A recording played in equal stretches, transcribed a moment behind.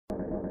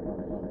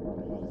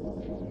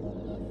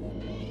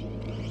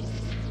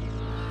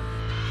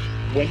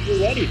When you're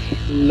ready,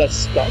 let's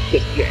start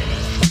this journey.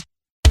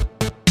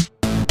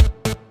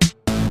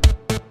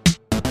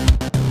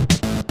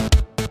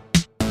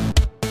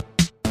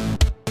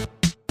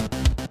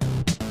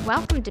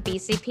 Welcome to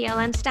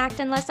BCPL Unstacked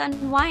and Let's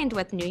Unwind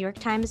with New York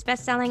Times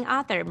bestselling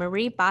author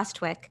Marie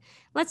Bostwick.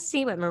 Let's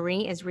see what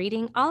Marie is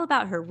reading all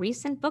about her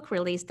recent book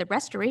release, The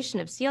Restoration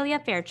of Celia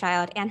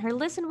Fairchild, and her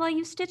Listen While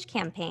You Stitch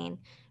campaign.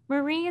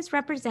 Marie is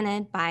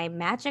represented by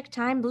Magic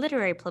Time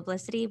Literary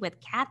Publicity with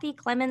Kathy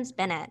Clemens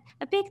Bennett.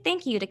 A big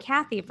thank you to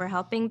Kathy for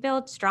helping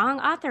build strong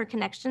author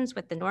connections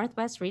with the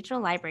Northwest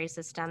Regional Library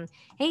System.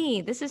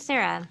 Hey, this is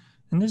Sarah.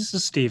 And this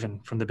is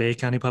Stephen from the Bay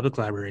County Public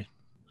Library.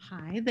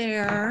 Hi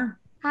there.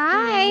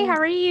 Hi, how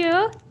are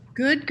you?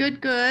 Good.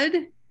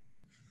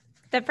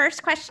 The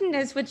first question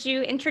is, would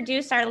you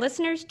introduce our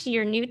listeners to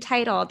your new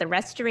title, The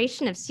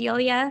Restoration of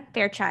Celia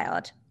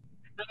Fairchild?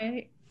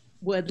 I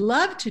would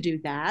love to do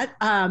that.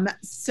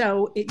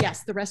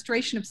 Yes, The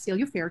Restoration of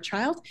Celia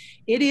Fairchild.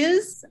 It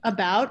is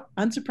about,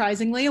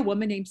 unsurprisingly, a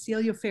woman named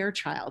Celia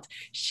Fairchild.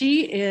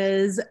 She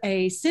is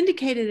a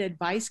syndicated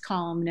advice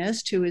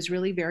columnist who is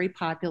really very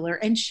popular,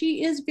 and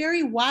she is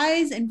very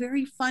wise and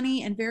very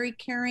funny and very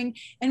caring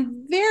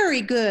and very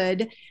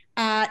good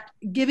at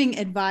giving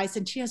advice,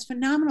 and she has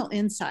phenomenal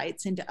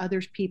insights into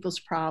other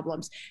people's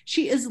problems.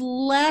 She is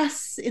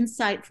less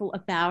insightful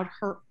about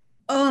her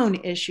own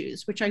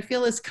issues, which I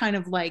feel is kind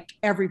of like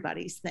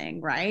everybody's thing,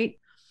 right?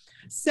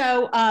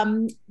 So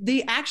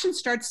the action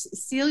starts,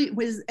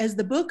 as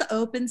the book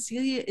opens,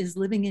 Celia is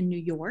living in New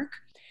York,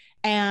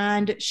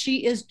 and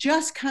she is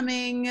just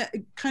starting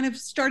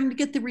to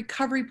get the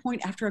recovery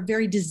point after a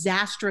very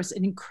disastrous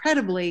and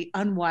incredibly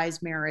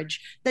unwise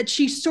marriage that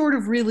she sort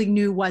of really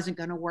knew wasn't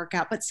going to work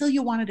out. But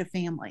Celia wanted a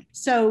family,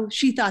 so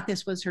she thought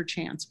this was her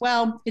chance.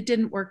 Well, it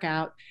didn't work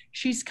out.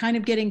 She's kind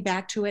of getting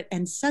back to it.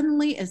 And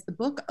suddenly, as the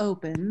book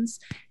opens,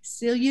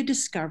 Celia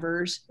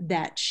discovers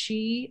that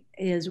she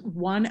is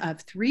one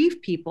of 3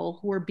 people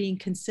who are being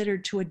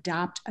considered to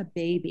adopt a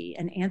baby,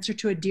 an answer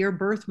to a Dear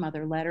Birth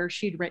Mother letter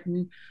she'd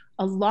written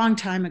a long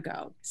time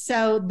ago.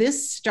 So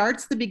this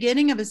starts the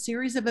beginning of a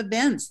series of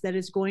events that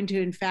is going to,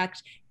 in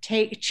fact,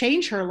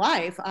 change her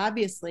life,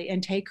 obviously,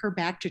 and take her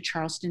back to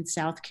Charleston,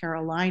 South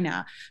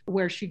Carolina,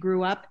 where she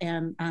grew up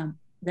and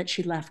that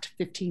she left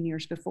 15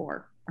 years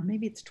before. Or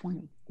maybe it's 20.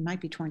 It might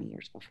be 20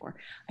 years before.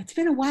 It's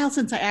been a while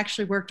since I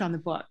actually worked on the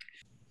book.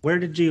 Where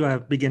did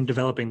you begin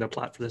developing the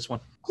plot for this one?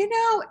 You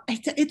know,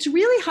 it's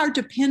really hard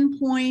to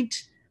pinpoint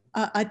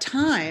a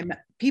time.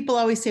 People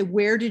always say,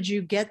 where did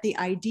you get the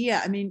idea?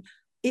 I mean,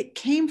 it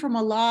came from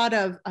a lot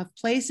of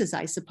places,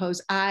 I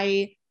suppose.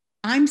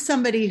 I'm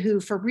somebody who,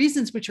 for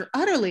reasons which are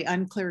utterly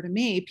unclear to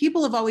me,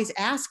 people have always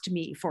asked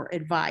me for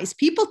advice.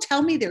 People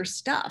tell me their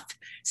stuff.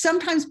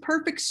 Sometimes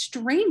perfect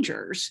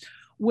strangers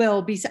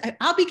I'll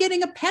be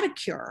getting a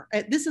pedicure.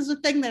 This is a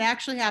thing that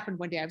actually happened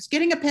one day. I was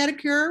getting a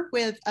pedicure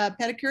with a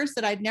pedicurist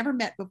that I'd never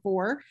met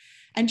before.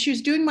 And she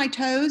was doing my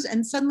toes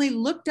and suddenly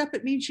looked up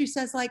at me and she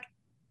says, like,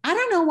 I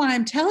don't know why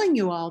I'm telling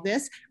you all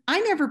this. I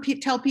never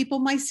tell people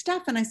my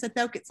stuff. And I said,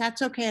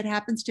 that's okay. It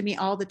happens to me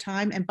all the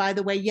time. And by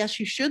the way, yes,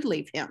 you should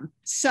leave him.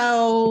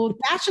 So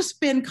that's just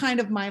been kind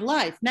of my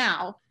life.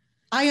 Now,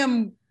 I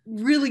am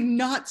really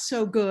not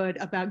so good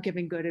about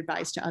giving good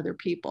advice to other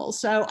people.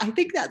 So I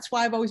think that's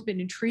why I've always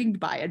been intrigued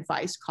by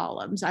advice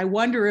columns. I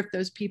wonder if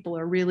those people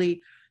are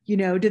really,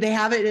 do they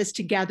have it as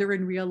together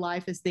in real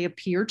life as they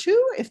appear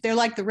to? If they're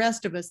like the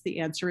rest of us, the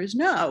answer is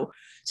no.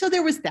 So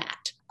there was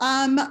that.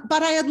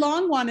 But I had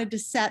long wanted to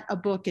set a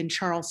book in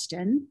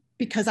Charleston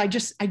because I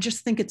just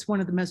think it's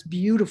one of the most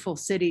beautiful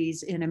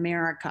cities in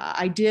America.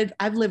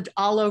 I've lived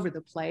all over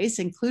the place,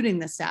 including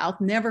the South,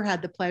 never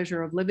had the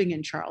pleasure of living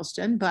in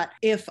Charleston. But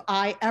if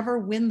I ever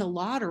win the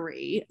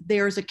lottery,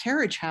 there's a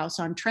carriage house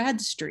on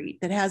Trad Street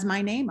that has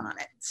my name on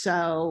it.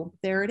 So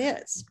there it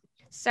is.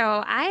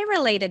 So I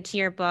related to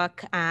your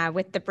book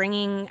with the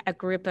bringing a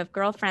group of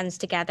girlfriends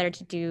together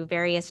to do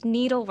various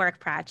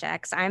needlework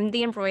projects. I'm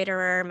the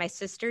embroiderer, my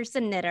sister's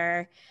the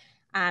knitter,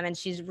 and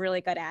she's really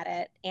good at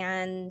it.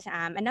 And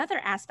another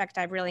aspect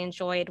I really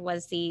enjoyed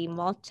was the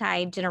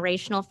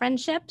multi-generational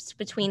friendships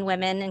between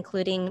women,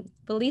 including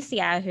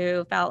Felicia,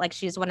 who felt like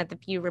she's one of the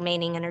few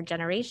remaining in her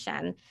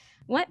generation.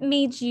 What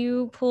made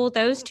you pull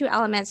those 2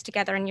 elements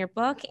together in your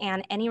book,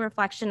 and any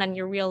reflection on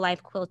your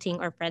real-life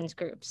quilting or friends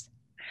groups?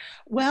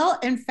 Well,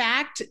 in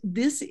fact,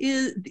 these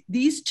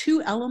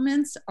 2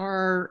 elements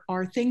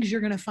are things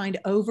you're going to find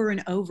over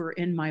and over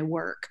in my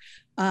work.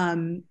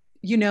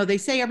 They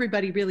say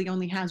everybody really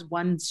only has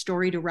one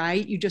story to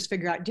write. You just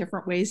figure out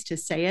different ways to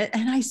say it.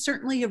 And I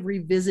certainly have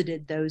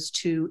revisited those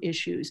 2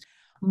 issues.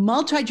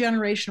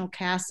 Multi-generational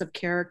casts of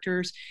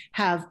characters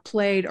have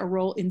played a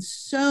role in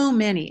so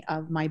many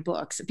of my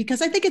books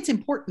because I think it's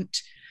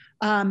important.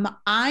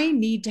 I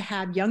need to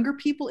have younger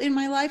people in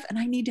my life and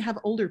I need to have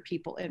older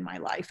people in my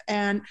life.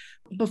 And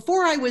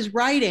before I was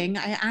writing,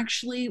 I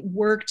actually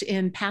worked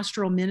in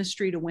pastoral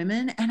ministry to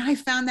women. And I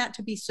found that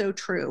to be so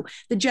true.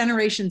 The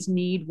generations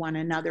need one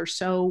another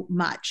so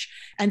much.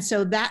 And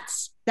so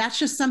that's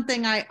just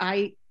something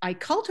I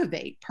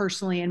cultivate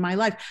personally in my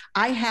life.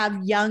 I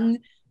have young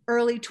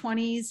early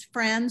 20s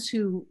friends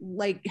who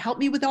like help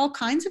me with all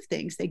kinds of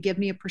things. They give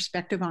me a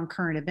perspective on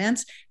current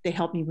events. They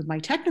help me with my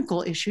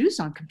technical issues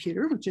on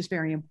computer, which is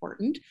very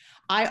important.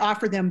 I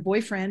offer them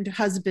boyfriend,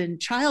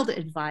 husband, child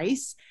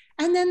advice.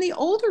 And then the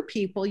older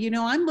people,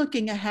 I'm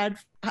looking ahead.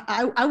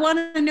 I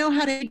want to know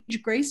how to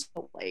age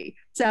gracefully.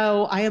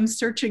 So I am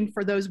searching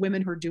for those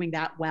women who are doing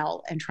that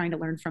well and trying to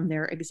learn from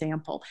their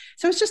example.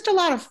 So it's just a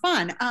lot of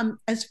fun.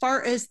 As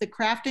far as the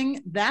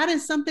crafting, that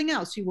is something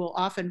else you will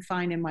often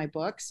find in my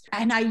books.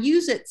 And I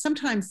use it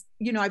sometimes,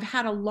 I've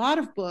had a lot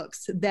of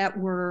books that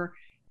were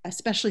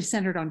especially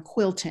centered on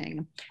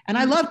quilting. And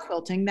I love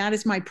quilting. That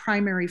is my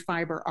primary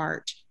fiber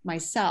art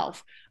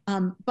myself.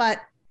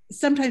 But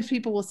sometimes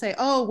people will say,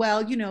 oh,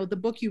 well, the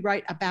book you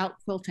write about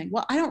quilting.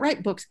 Well, I don't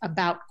write books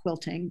about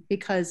quilting,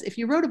 because if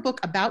you wrote a book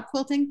about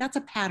quilting, that's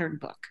a pattern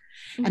book.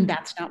 Mm-hmm. And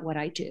that's not what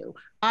I do.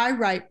 I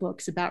write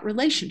books about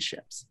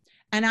relationships.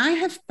 And I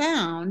have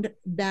found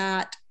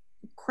that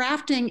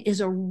crafting is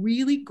a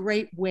really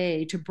great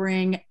way to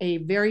bring a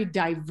very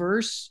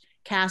diverse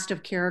cast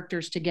of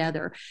characters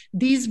together.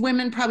 These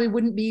women probably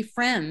wouldn't be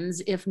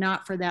friends if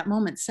not for that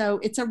moment. So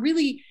it's a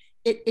really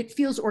it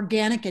feels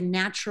organic and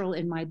natural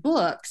in my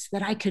books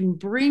that I can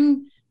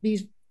bring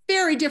these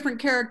very different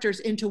characters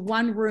into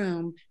one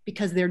room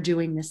because they're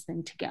doing this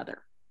thing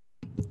together.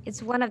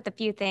 It's one of the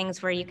few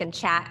things where you can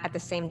chat at the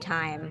same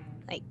time,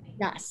 like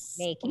yes,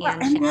 make and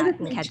chat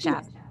and catch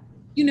up.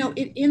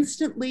 It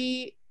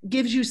instantly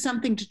gives you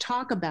something to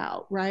talk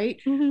about,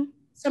 right? Mm-hmm.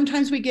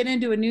 Sometimes we get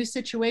into a new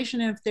situation,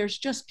 and if there's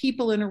just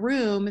people in a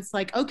room, it's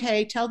like,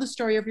 okay, tell the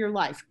story of your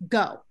life,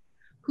 go.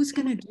 Who's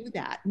going to do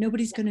that?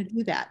 Nobody's going to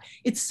do that.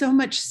 It's so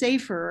much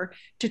safer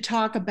to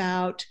talk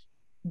about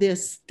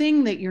this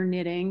thing that you're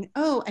knitting.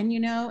 Oh, and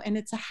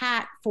it's a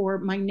hat for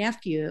my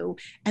nephew.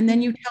 And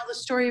then you tell the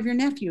story of your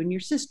nephew and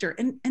your sister.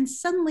 And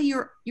suddenly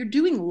you're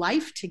doing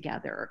life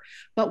together.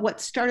 But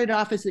what started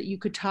off is that you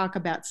could talk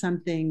about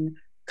something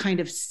kind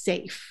of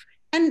safe.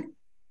 And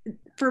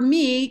for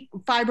me,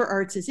 fiber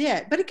arts is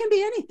it, but it can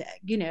be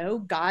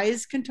anything.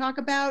 Guys can talk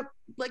about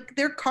like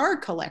their car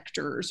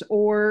collectors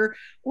or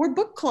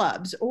book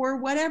clubs or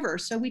whatever.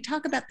 So we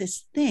talk about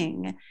this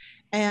thing,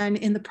 and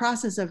in the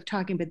process of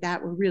talking about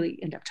that, we really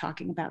end up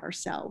talking about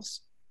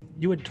ourselves.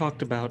 You had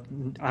talked about,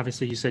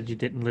 obviously you said you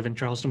didn't live in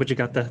Charleston, but you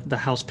got the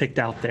house picked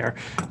out there.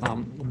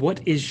 What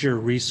is your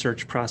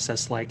research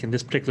process like? In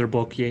this particular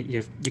book,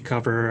 you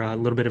cover a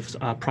little bit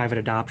of private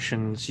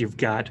adoptions. You've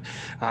got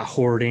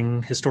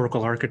hoarding,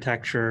 historical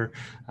architecture,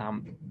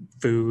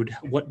 food.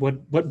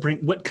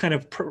 What kind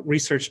of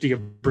research do you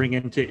bring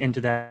into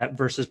that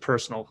versus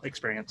personal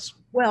experience?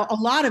 Well, a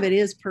lot of it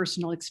is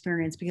personal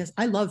experience because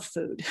I love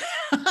food.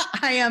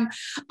 I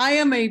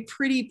am a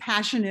pretty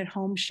passionate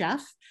home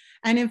chef.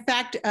 And in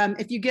fact,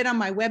 if you get on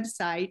my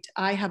website,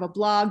 I have a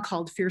blog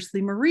called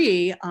Fiercely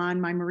Marie on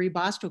my Marie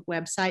Bostwick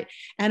website,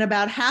 and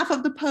about half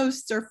of the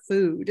posts are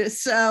food.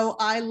 So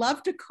I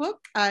love to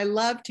cook, I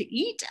love to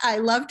eat, I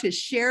love to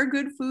share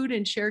good food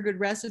and share good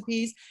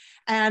recipes.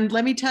 And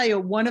let me tell you,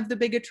 one of the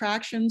big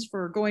attractions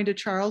for going to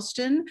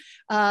Charleston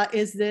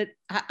is that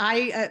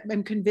I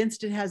am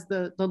convinced it has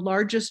the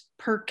largest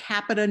per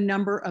capita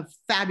number of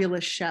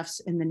fabulous chefs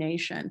in the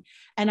nation.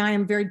 And I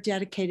am very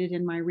dedicated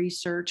in my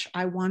research.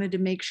 I wanted to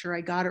make sure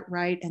I got it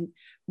right. And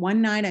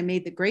one night I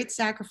made the great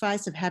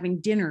sacrifice of having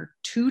dinner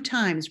 2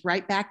 times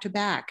right back to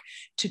back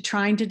to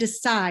trying to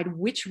decide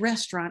which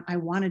restaurant I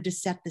wanted to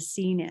set the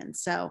scene in.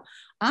 So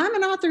I'm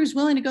an author who's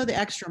willing to go the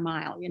extra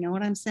mile. You know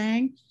what I'm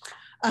saying?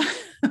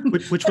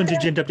 Which one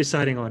did you end up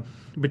deciding on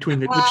between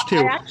which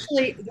two?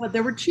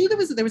 There were 2.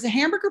 There was a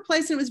hamburger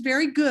place and it was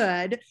very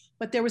good,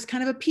 but there was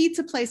kind of a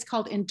pizza place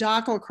called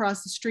Indaco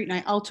across the street, and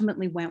I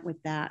ultimately went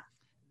with that.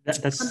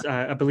 That's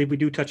I believe we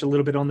do touch a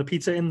little bit on the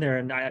pizza in there,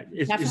 and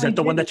is that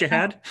the one that you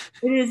had?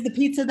 It is the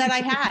pizza that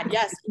I had,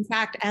 yes, in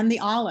fact, and the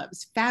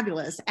olives,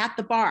 fabulous, at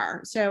the bar.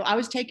 So I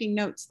was taking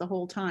notes the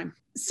whole time.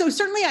 So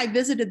certainly I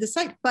visited the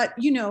site, but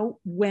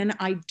when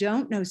I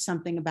don't know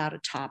something about a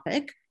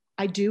topic,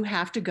 I do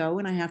have to go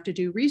and I have to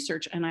do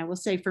research. And I will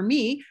say for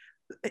me,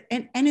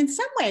 and in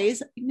some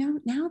ways,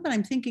 now that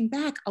I'm thinking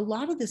back, a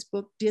lot of this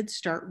book did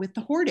start with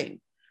the hoarding.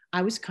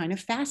 I was kind of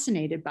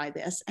fascinated by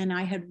this, and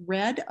I had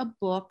read a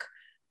book.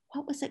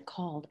 What was it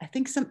called? I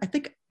think I'm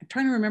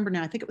trying to remember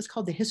now. I think it was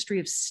called The History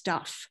of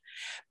Stuff,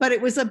 but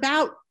it was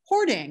about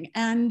hoarding.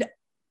 And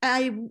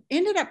I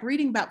ended up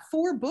reading about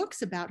 4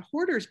 books about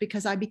hoarders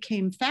because I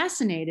became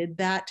fascinated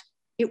that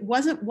it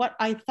wasn't what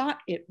I thought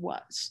it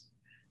was.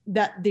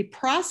 That the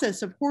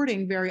process of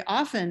hoarding very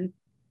often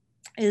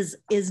is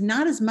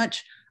not as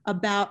much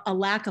about a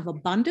lack of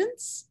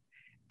abundance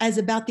as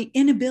about the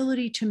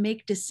inability to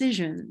make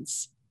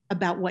decisions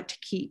about what to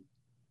keep.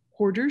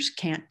 Hoarders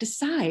can't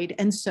decide,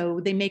 and so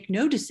they make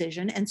no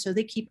decision, and so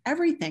they keep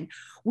everything,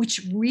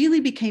 which really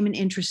became an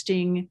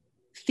interesting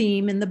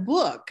theme in the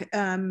book.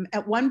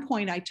 At one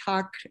point, I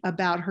talked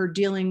about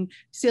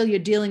Celia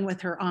dealing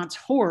with her aunt's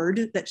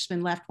hoard that's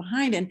been left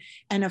behind,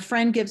 and a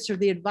friend gives her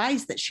the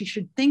advice that she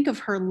should think of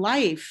her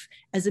life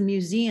as a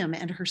museum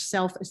and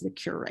herself as the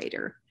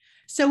curator.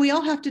 So we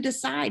all have to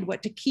decide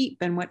what to keep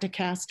and what to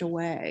cast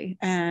away.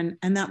 And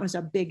that was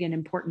a big and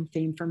important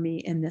theme for me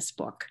in this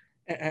book.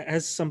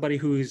 As somebody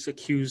who's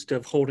accused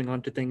of holding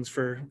on to things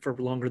for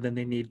longer than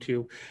they need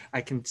to, I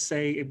can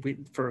say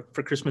for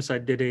Christmas, I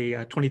did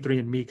a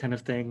 23andMe kind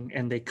of thing,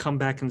 and they come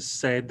back and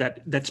say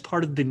that that's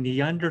part of the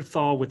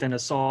Neanderthal within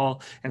us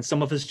all. And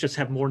some of us just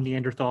have more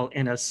Neanderthal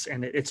in us,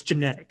 and it's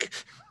genetic.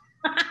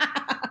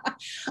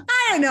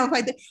 I don't know if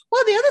I did.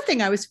 Well, the other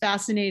thing I was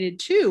fascinated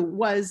too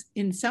was,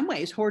 in some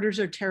ways, hoarders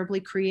are terribly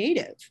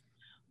creative.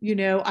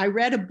 I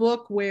read a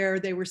book where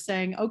they were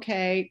saying,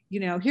 okay,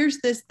 here's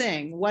this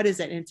thing. What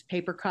is it? And it's a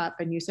paper cup.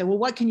 And you say, well,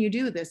 what can you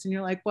do with this? And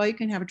you're like, well, you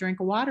can have a drink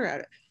of water out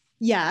of it.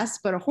 Yes,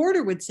 but a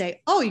hoarder would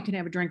say, oh, you can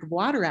have a drink of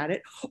water at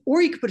it,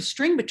 or you could put a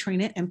string between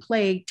it and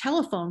play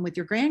telephone with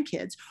your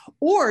grandkids,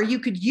 or you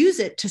could use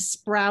it to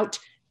sprout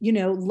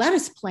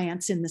lettuce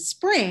plants in the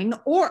spring,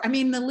 or,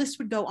 the list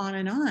would go on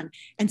and on.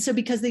 And so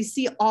because they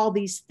see all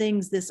these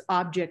things this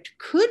object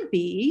could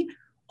be,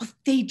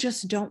 they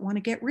just don't want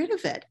to get rid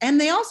of it. And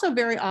they also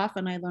very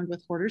often, I learned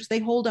with hoarders, they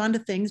hold on to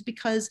things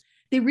because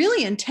they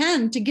really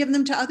intend to give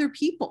them to other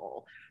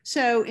people.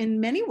 So in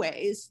many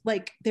ways,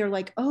 they're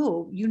like,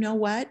 oh, you know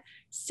what?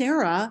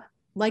 Sarah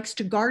likes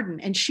to garden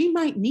and she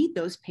might need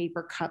those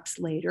paper cups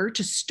later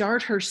to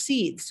start her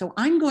seeds. So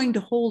I'm going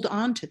to hold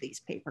on to these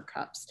paper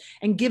cups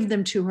and give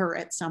them to her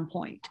at some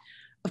point.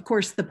 Of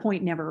course, the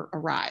point never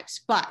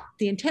arrives, but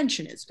the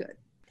intention is good.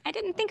 I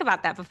didn't think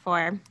about that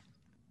before.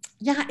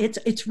 Yeah, it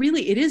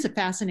is a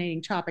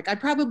fascinating topic. I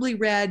probably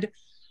read,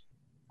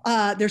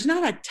 there's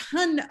not a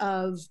ton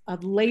of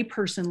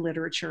layperson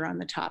literature on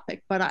the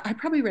topic, but I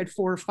probably read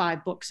 4 or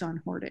 5 books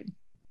on hoarding.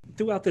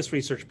 Throughout this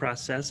research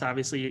process,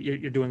 obviously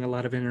you're doing a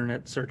lot of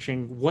internet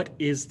searching. What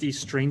is the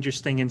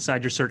strangest thing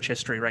inside your search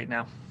history right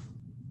now?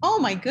 Oh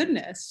my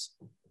goodness.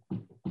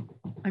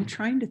 I'm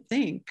trying to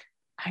think.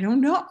 I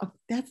don't know.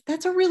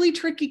 That's a really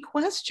tricky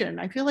question.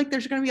 I feel like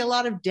there's going to be a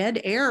lot of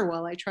dead air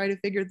while I try to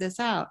figure this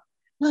out.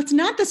 Well, it's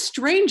not the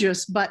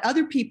strangest, but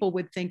other people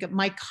would think of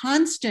my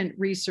constant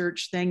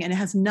research thing, and it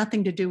has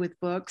nothing to do with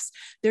books.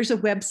 There's a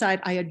website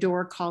I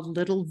adore called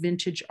Little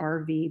Vintage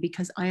RV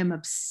because I am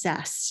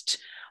obsessed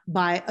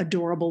by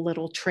adorable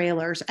little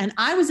trailers. And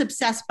I was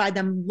obsessed by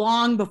them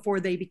long before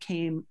they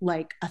became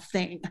like a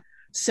thing.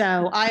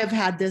 So I have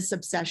had this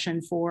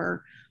obsession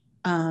for,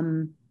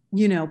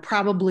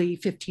 probably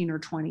 15 or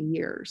 20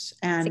 years.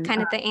 And is it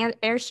kind of the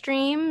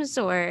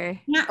Airstreams or?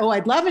 Yeah,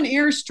 I'd love an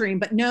Airstream,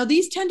 but no,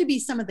 these tend to be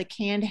some of the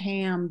canned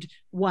hammed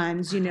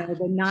ones, they're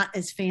not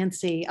as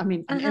fancy.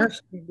 An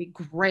Airstream would be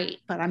great,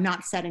 but I'm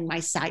not setting my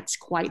sights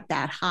quite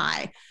that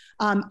high.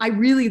 I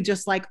really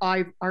just like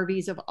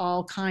RVs of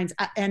all kinds.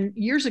 And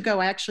years ago,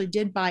 I actually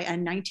did buy a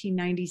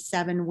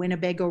 1997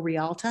 Winnebago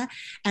Rialta,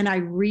 and I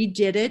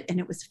redid it, and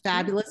it was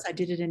fabulous. I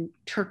did it in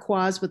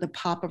turquoise with a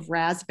pop of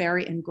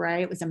raspberry and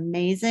gray. It was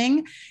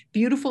amazing,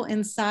 beautiful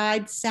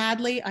inside.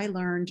 Sadly, I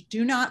learned,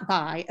 do not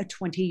buy a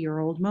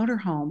 20-year-old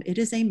motorhome. It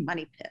is a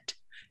money pit.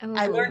 Oh.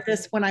 I learned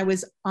this when I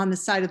was on the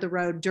side of the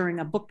road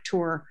during a book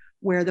tour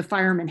where the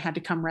firemen had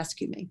to come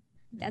rescue me.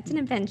 That's an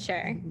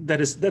adventure.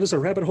 That is a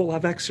rabbit hole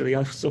I've actually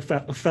also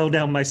fell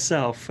down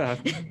myself.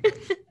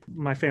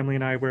 My family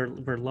and I were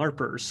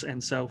LARPers,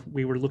 and so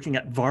we were looking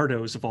at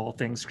Vardos of all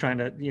things, trying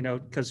to,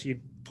 because you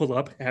pull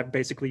up, have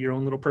basically your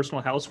own little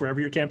personal house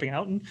wherever you're camping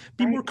out, and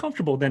be more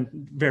comfortable than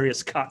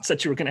various cots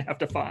that you were going to have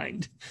to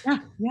find.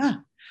 Yeah.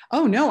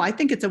 Oh no, I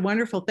think it's a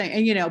wonderful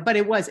thing, and but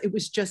it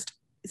was just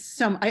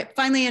I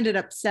finally ended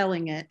up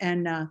selling it,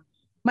 and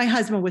my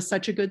husband was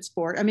such a good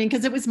sport.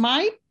 Because it was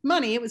my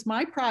money, it was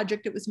my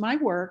project, it was my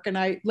work. And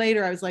I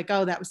was like,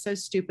 oh, that was so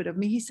stupid of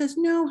me. He says,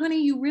 no,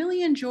 honey, you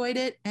really enjoyed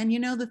it. And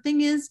the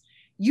thing is,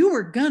 you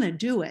were gonna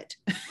do it.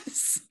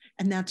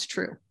 And that's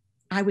true.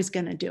 I was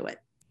gonna do it.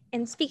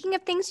 And speaking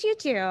of things you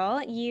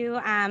do, you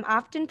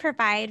often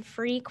provide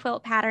free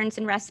quilt patterns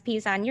and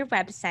recipes on your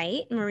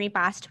website,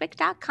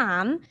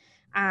 mariebostwick.com.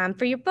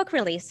 For your book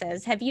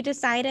releases. Have you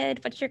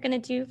decided what you're going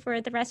to do for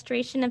the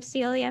restoration of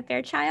Celia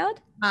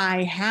Fairchild?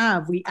 I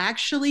have. We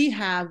actually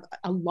have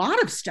a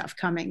lot of stuff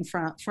coming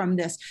from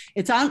this.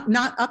 It's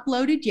not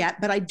uploaded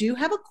yet, but I do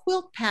have a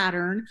quilt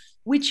pattern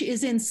which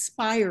is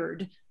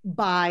inspired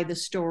by the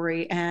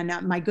story. And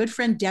my good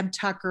friend Deb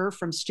Tucker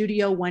from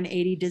Studio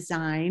 180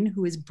 Design,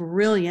 who is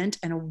brilliant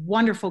and a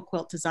wonderful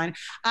quilt designer.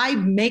 I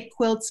make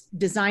quilts.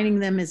 Designing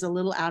them is a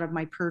little out of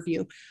my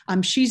purview.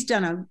 She's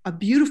done a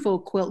beautiful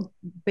quilt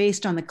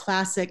based on the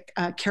classic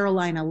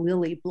Carolina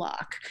lily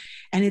block,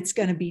 and it's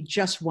going to be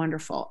just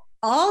wonderful.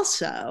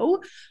 Also,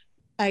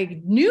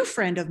 a new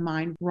friend of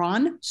mine,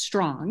 Ron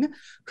Strong,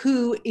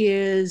 who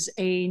is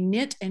a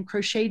knit and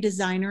crochet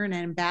designer and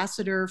an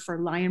ambassador for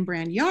Lion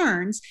Brand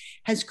Yarns,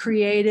 has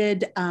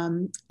created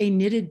a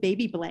knitted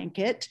baby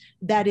blanket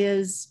that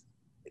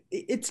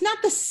it's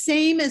not the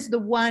same as the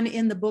one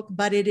in the book,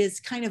 but it is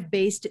kind of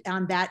based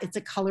on that. It's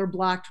a color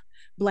blocked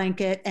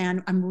blanket,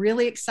 and I'm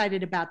really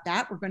excited about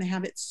that. We're going to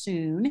have it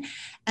soon.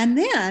 And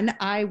then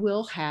I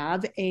will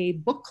have a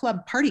book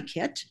club party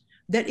kit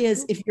that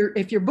is,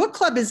 if your book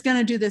club is going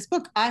to do this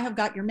book, I have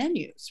got your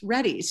menus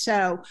ready.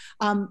 So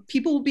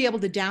people will be able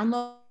to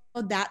download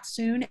that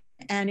soon.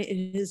 And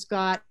it has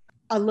got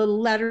a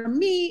little letter from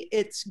me.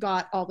 It's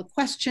got all the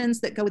questions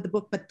that go with the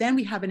book, but then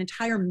we have an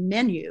entire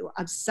menu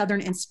of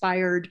Southern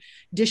inspired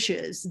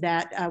dishes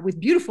that with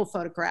beautiful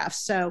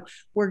photographs. So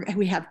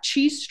we have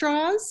cheese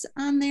straws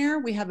on there.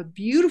 We have a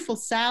beautiful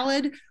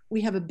salad.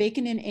 We have a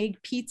bacon and egg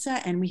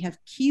pizza, and we have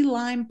key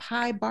lime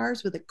pie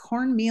bars with a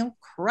cornmeal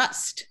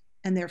crust,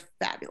 and they're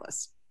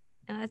fabulous.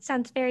 It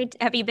sounds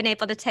have you been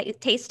able to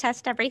taste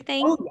test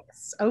everything? Oh,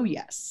 yes. Oh,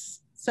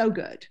 yes. So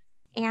good.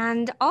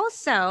 And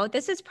also,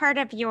 this is part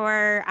of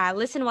your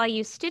Listen While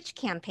You Stitch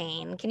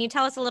campaign. Can you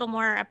tell us a little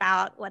more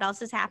about what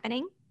else is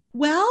happening?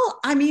 Well,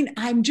 I mean,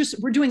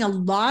 we're doing a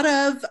lot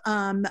of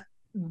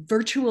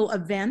virtual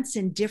events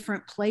in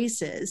different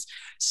places.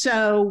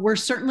 So we're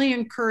certainly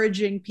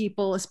encouraging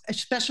people,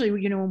 especially,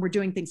 when we're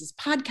doing things as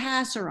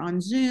podcasts or on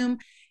Zoom.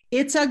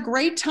 It's a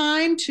great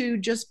time to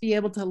just be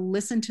able to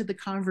listen to the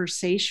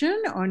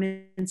conversation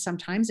and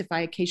sometimes if I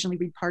occasionally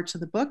read parts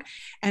of the book,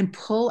 and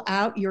pull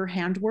out your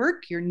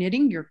handwork, your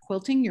knitting, your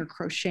quilting, your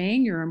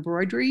crocheting, your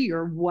embroidery,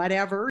 your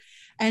whatever,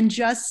 and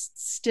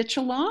just stitch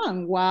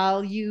along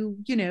while you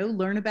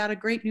learn about a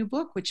great new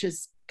book, which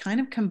is kind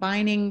of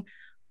combining,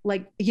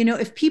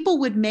 if people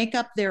would make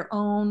up their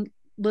own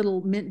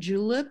little mint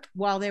julep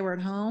while they were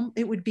at home,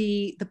 it would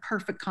be the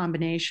perfect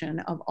combination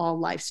of all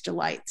life's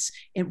delights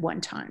at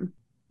one time.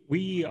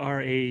 We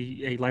are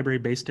a library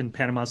based in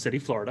Panama City,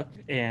 Florida,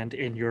 and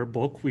in your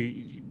book,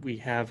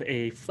 we have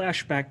a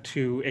flashback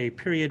to a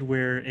period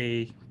where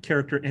a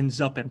character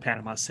ends up in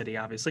Panama City,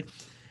 obviously.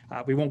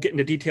 We won't get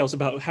into details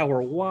about how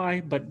or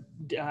why, but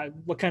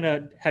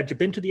had you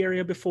been to the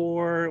area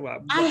before?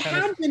 I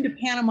have been to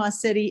Panama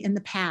City in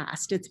the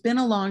past. It's been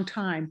a long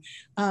time.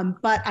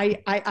 But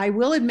I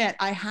will admit,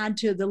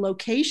 the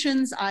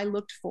locations I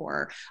looked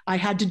for, I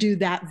had to do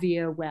that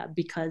via web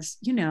because,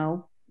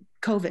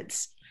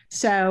 COVID's.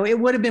 So it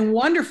would have been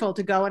wonderful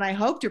to go, and I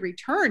hope to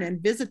return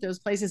and visit those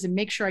places and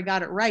make sure I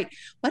got it right.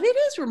 But it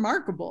is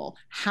remarkable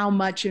how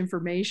much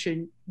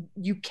information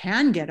you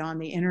can get on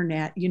the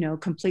internet,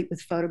 complete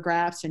with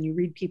photographs, and you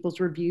read people's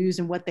reviews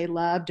and what they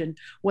loved and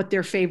what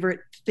their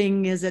favorite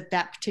thing is at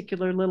that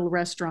particular little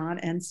restaurant.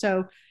 And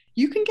so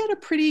you can get a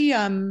pretty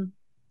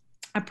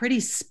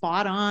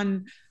spot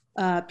on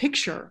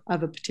picture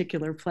of a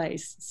particular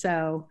place.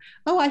 So,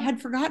 I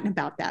had forgotten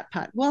about that,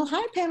 Put. Well,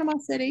 hi, Panama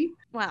City.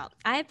 Well,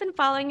 I've been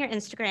following your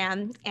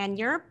Instagram, and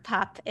your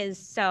pup is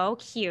so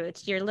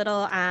cute. Your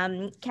little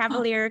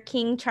Cavalier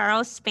King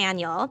Charles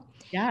Spaniel.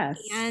 Yes.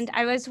 And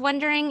I was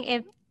wondering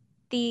if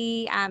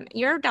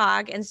your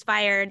dog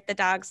inspired the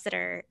dogs that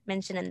are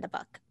mentioned in the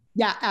book.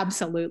 Yeah,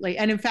 absolutely.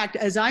 And in fact,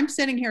 as I'm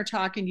sitting here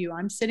talking to you,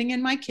 I'm sitting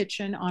in my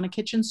kitchen on a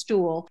kitchen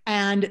stool,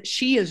 and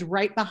she is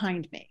right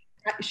behind me.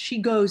 She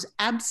goes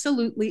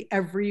absolutely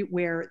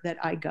everywhere that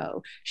I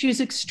go. She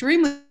is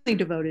extremely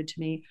devoted to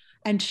me,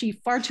 and she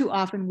far too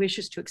often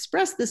wishes to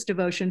express this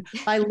devotion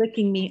by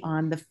licking me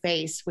on the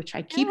face, which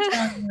I keep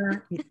telling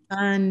her is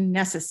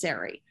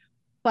unnecessary.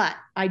 But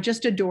I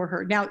just adore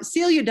her. Now,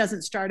 Celia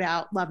doesn't start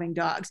out loving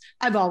dogs.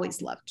 I've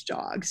always loved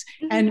dogs,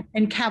 and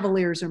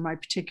Cavaliers are my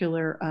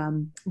particular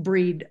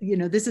breed.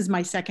 This is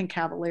my second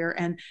Cavalier,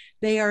 and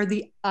they are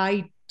the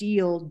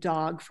ideal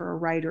dog for a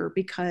writer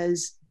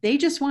because they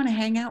just want to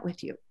hang out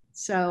with you.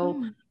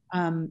 So,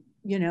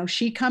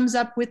 she comes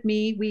up with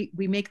me.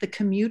 We make the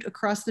commute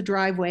across the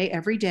driveway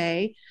every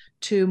day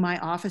to my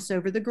office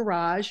over the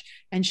garage.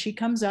 And she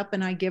comes up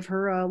and I give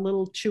her a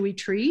little chewy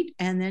treat.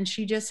 And then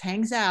she just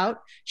hangs out.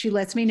 She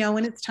lets me know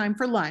when it's time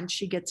for lunch.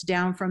 She gets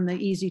down from the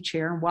easy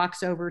chair and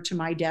walks over to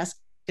my desk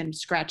and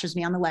scratches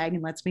me on the leg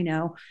and lets me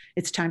know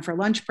it's time for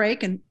lunch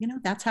break. And,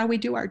 that's how we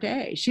do our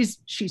day.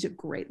 She's a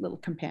great little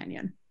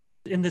companion.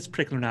 In this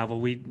particular novel,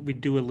 we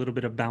do a little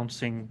bit of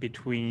bouncing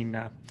between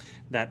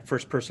that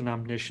first person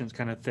omniscience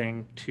kind of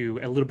thing to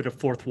a little bit of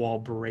fourth wall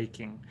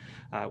breaking,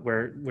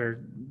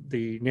 where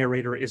the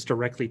narrator is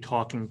directly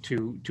talking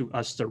to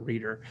us, the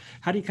reader.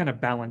 How do you kind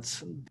of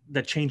balance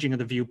the changing of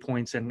the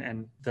viewpoints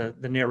and the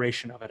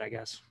narration of it, I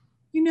guess?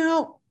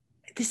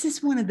 This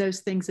is one of those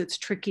things that's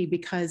tricky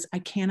because I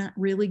cannot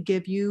really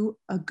give you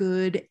a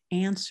good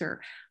answer.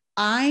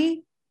 I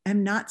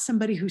am not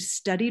somebody who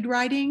studied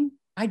writing.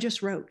 I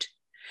just wrote.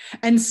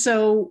 And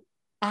so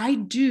I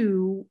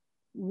do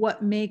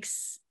what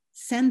makes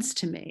sense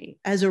to me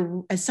as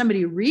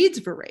somebody who reads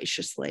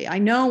voraciously. I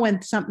know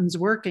when something's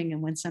working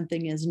and when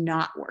something is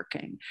not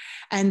working.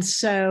 And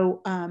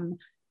so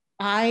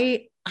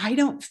I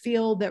don't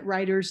feel that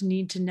writers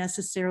need to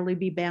necessarily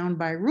be bound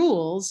by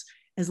rules,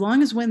 as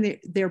long as when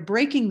they're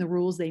breaking the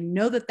rules, they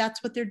know that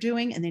that's what they're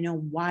doing and they know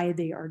why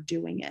they are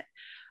doing it.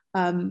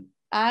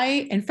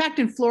 In fact,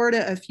 in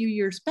Florida a few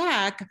years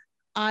back,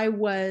 I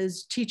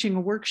was teaching a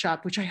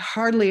workshop, which I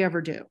hardly ever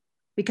do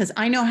because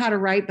I know how to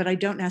write, but I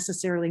don't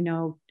necessarily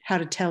know how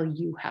to tell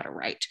you how to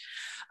write.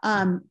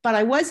 But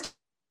I was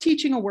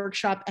teaching a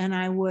workshop and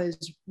I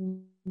was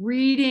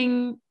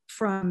reading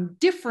from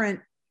different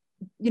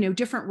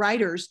different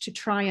writers to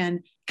try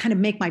and kind of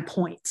make my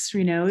points,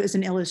 as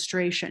an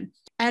illustration.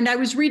 And I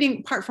was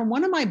reading part from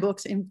one of my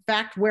books, in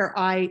fact, where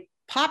I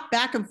popped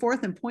back and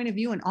forth and point of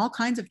view and all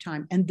kinds of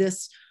time. And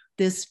this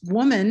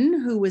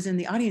woman who was in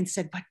the audience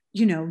said, but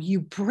you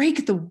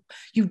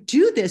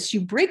do this,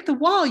 you break the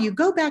wall, you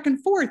go back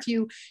and forth,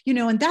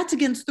 and that's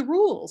against the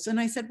rules. And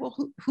I said, well,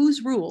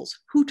 whose rules?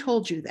 Who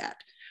told you that?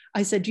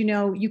 I said,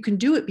 you can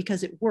do it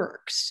because it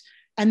works.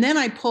 And then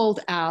I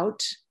pulled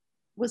out,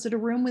 was it A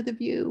Room with a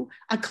View?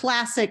 A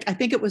classic, I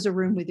think it was A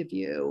Room with a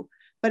View,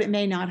 but it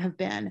may not have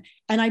been.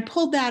 And I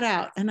pulled that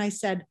out and I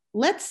said,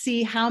 let's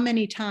see how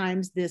many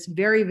times this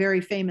very, very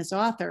famous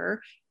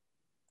author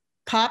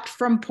popped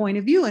from point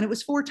of view. And it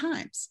was 4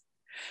 times.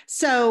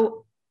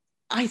 So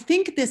I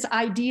think this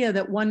idea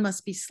that one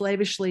must be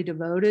slavishly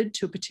devoted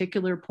to a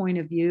particular point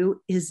of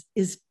view is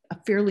a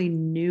fairly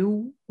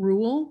new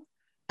rule.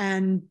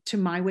 And to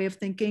my way of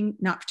thinking,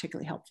 not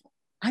particularly helpful.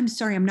 I'm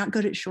sorry, I'm not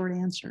good at short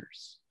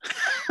answers.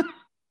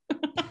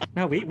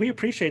 No, we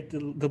appreciate the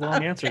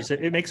long answers.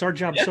 It makes our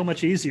job so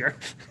much easier.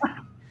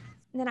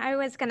 Then I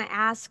was going to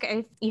ask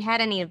if you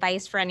had any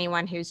advice for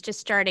anyone who's just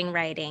starting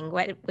writing.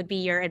 What would be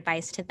your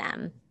advice to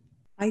them?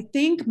 I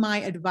think my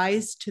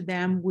advice to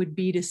them would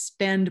be to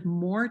spend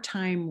more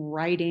time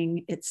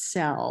writing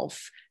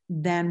itself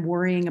than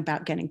worrying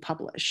about getting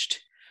published,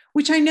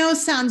 which I know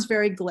sounds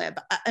very glib.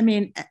 I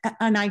mean,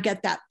 and I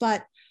get that,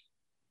 but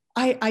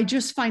I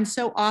just find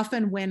so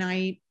often when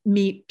I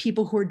meet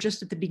people who are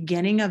just at the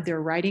beginning of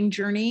their writing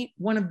journey,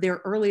 one of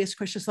their earliest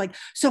questions is like,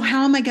 so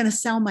how am I going to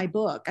sell my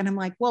book? And I'm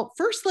like, well,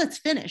 first let's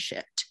finish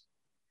it.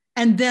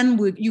 And then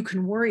you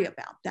can worry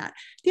about that.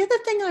 The other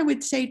thing I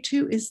would say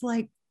too is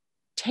like,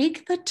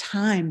 take the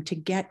time to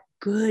get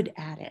good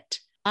at it.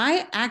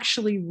 I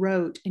actually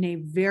wrote in a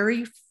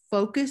very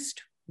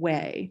focused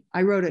way.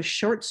 I wrote a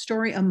short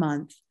story a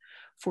month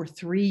for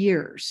 3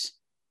 years.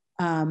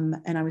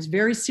 And I was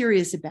very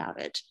serious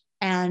about it.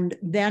 And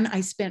then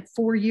I spent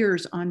 4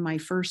 years on my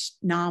first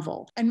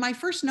novel. And my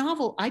first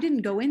novel, I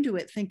didn't go into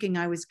it thinking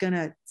I was going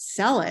to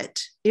sell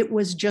it. It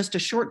was just a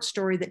short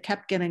story that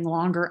kept getting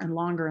longer and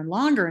longer and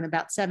longer. And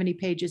about 70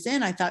 pages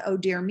in, I thought, oh,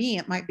 dear me,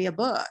 it might be a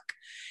book.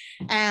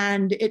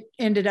 And it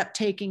ended up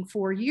taking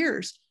 4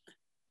 years.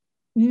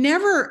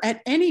 Never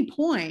at any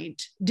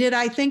point did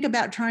I think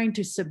about trying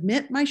to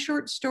submit my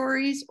short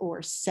stories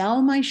or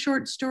sell my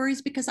short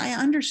stories, because I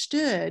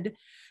understood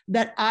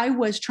that I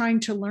was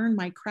trying to learn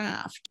my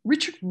craft.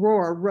 Richard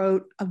Rohr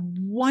wrote a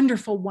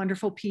wonderful,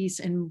 wonderful piece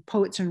in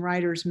Poets and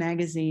Writers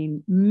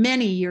magazine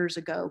many years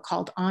ago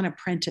called On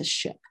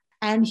Apprenticeship.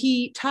 And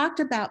he talked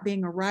about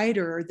being a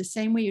writer the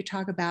same way you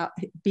talk about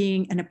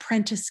being an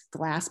apprentice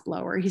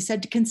glassblower. He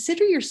said to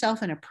consider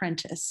yourself an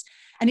apprentice.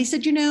 And he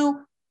said,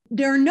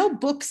 there are no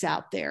books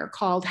out there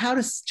called How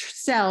to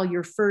Sell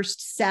Your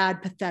First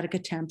Sad, Pathetic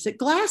Attempts at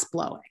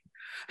Glassblowing.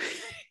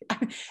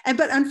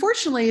 But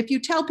unfortunately, if you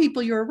tell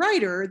people you're a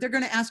writer, they're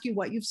going to ask you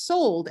what you've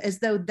sold, as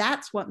though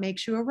that's what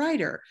makes you a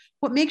writer.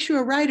 What makes you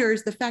a writer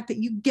is the fact that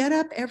you get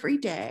up every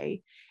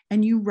day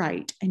and you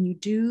write and you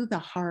do the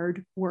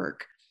hard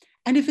work.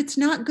 And if it's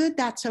not good,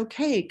 that's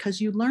okay,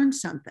 because you learned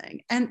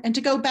something. And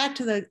to go back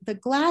to the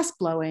glass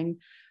blowing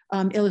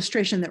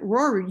illustration that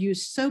Rohr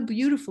used so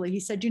beautifully, he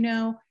said,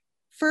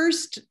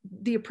 first,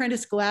 the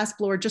apprentice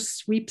glassblower just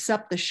sweeps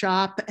up the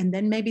shop, and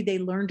then maybe they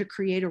learn to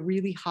create a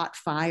really hot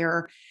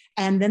fire.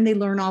 And then they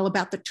learn all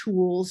about the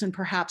tools and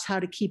perhaps how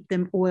to keep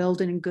them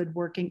oiled and in good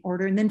working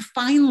order. And then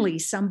finally,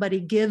 somebody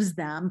gives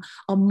them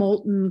a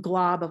molten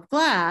glob of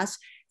glass.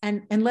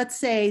 And let's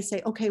say,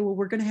 okay, well,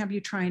 we're going to have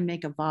you try and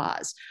make a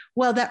vase.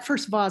 Well, that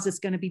first vase is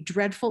going to be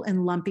dreadful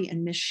and lumpy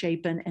and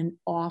misshapen and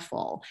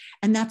awful.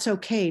 And that's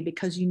okay,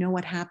 because you know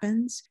what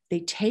happens?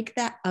 They take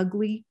that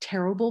ugly,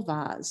 terrible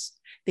vase,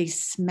 they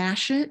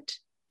smash it,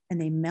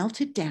 and they melt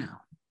it down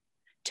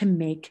to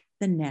make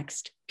the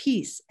next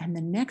piece. And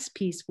the next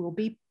piece will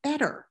be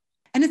better.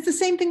 And it's the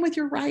same thing with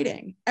your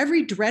writing.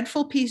 Every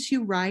dreadful piece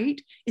you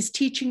write is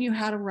teaching you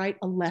how to write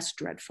a less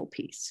dreadful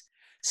piece.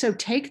 So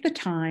take the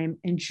time,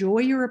 enjoy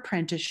your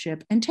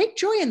apprenticeship, and take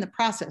joy in the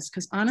process,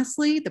 because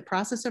honestly, the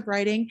process of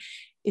writing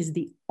is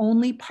the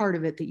only part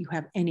of it that you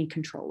have any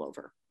control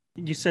over.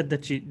 You said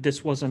that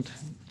this wasn't,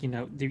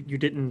 you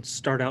didn't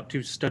start out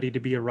to study to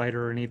be a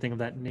writer or anything of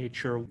that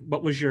nature.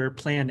 What was your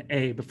plan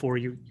A before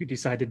you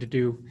decided to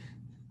do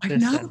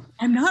this?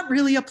 I'm not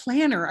really a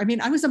planner. I mean,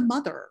 I was a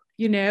mother.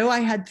 I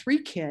had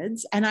 3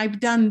 kids, and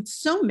I've done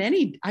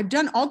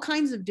all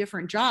kinds of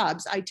different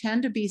jobs. I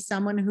tend to be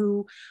someone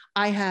who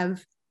I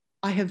have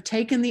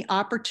taken the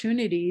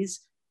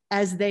opportunities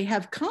as they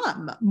have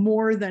come,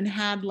 more than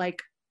had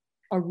like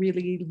a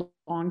really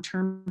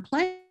long-term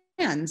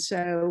plan.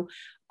 So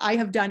I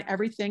have done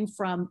everything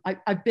from,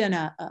 I've been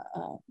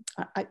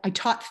I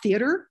taught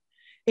theater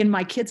in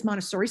my kids'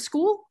 Montessori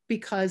school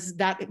because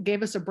that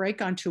gave us a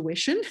break on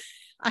tuition.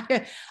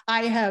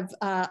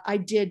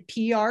 I did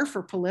PR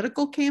for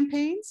political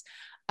campaigns.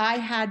 I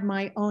had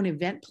my own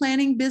event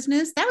planning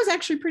business. That was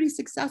actually pretty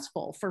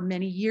successful for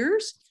many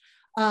years.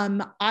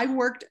 I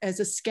worked as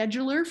a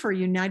scheduler for a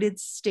United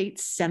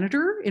States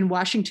senator in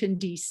Washington,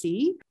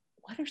 D.C.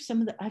 what are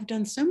some of the, I've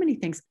done so many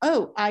things.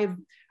 Oh, I've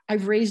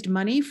raised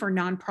money for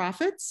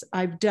nonprofits.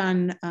 I've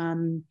done,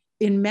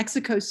 in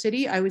Mexico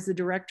City, I was the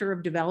director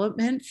of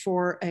development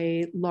for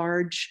a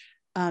large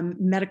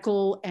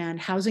medical and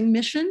housing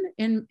mission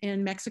in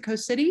Mexico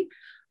City.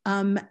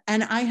 And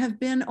I have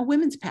been a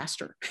women's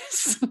pastor.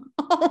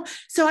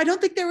 So I don't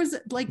think there was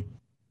like,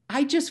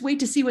 I just wait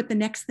to see what the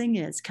next thing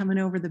is coming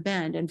over the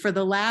bend. And for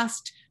the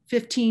last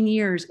 15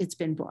 years, it's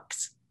been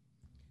books.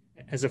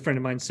 As a friend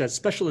of mine says,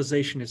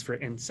 specialization is for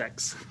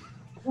insects.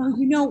 Well,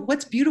 you know,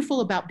 what's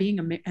beautiful about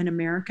being an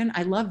American,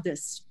 I love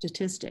this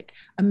statistic.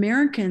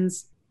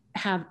 Americans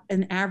have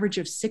an average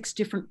of 6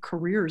 different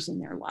careers in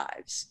their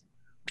lives,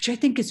 which I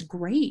think is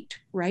great,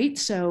 right?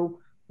 So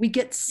we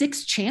get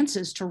 6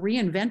 chances to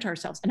reinvent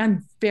ourselves. And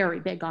I'm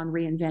very big on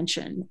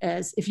reinvention,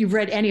 as if you've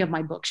read any of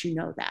my books, you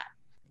know that.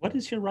 What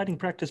has your writing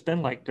practice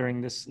been like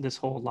during this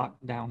whole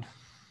lockdown?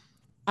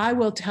 I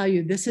will tell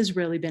you, this has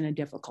really been a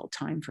difficult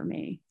time for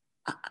me.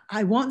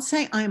 I won't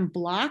say I'm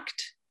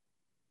blocked,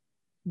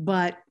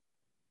 but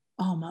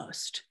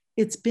almost.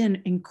 It's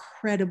been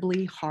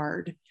incredibly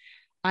hard.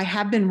 I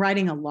have been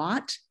writing a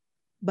lot,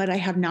 but I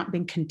have not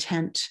been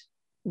content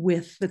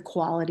with the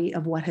quality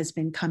of what has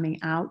been coming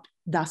out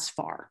thus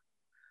far.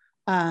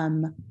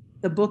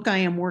 The book I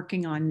am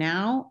working on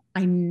now,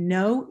 I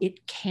know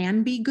it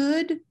can be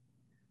good.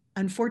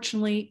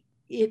 Unfortunately,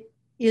 it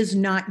is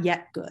not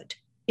yet good.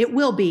 It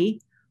will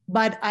be,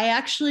 but I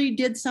actually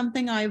did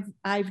something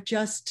I've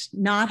just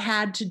not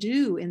had to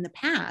do in the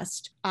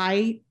past.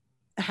 I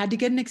had to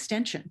get an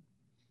extension.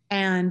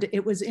 And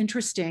it was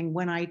interesting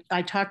when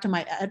I talked to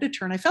my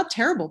editor, and I felt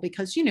terrible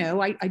because, you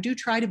know, I do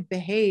try to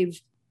behave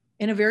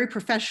in a very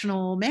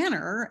professional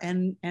manner.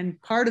 And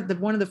part of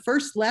one of the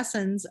first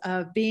lessons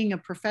of being a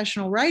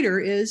professional writer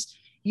is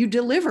you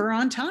deliver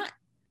on time.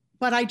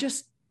 But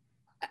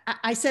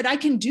I said, I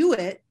can do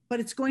it, but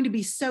it's going to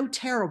be so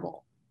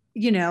terrible,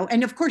 you know?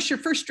 And of course, your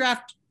first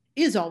draft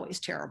is always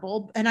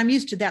terrible. And I'm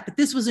used to that, but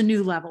this was a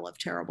new level of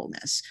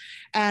terribleness.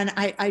 And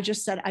I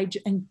just said,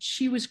 and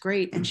she was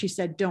great. And she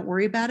said, don't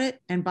worry about it.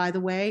 And by the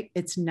way,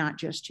 it's not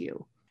just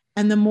you.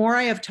 And the more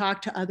I have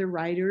talked to other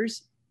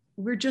writers,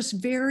 we're just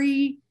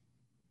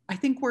I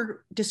think we're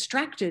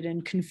distracted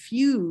and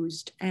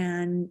confused.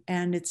 And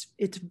it's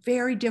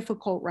very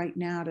difficult right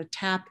now to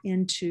tap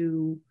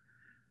into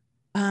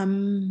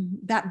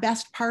that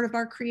best part of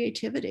our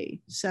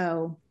creativity.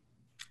 So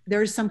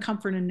there is some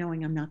comfort in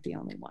knowing I'm not the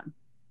only one.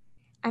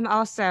 I'm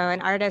also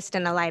an artist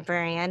and a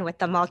librarian with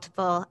the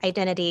multiple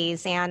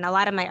identities. And a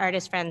lot of my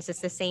artist friends, it's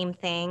the same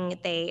thing.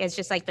 It's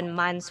just like been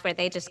months where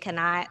they just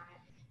cannot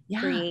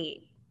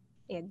create.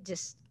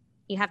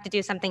 You have to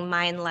do something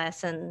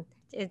mindless, and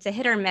it's a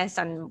hit or miss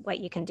on what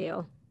you can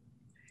do.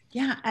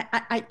 Yeah,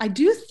 I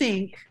do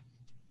think,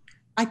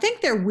 I think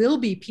there will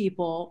be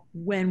people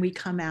when we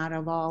come out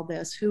of all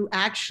this who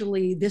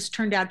actually, this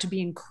turned out to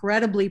be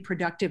incredibly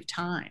productive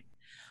time.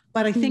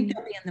 But I think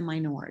they'll be in the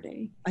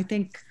minority. I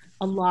think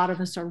a lot of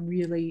us are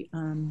really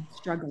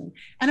struggling.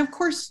 And of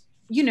course,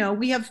 you know,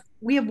 we have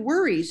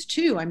worries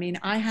too. I mean,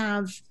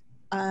 I'm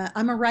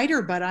a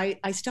writer, but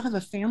I still have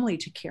a family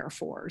to care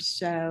for.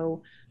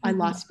 So I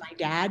lost my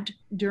dad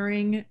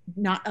during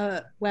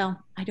I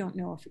don't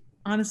know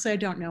honestly, I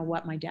don't know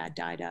what my dad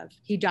died of.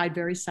 He died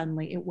very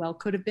suddenly. It well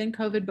could have been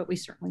COVID, but we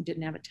certainly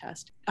didn't have a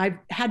test. I've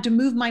had to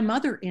move my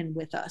mother in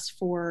with us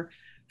for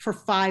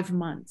 5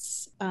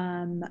 months.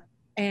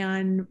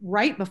 And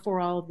right before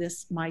all of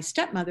this, my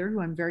stepmother, who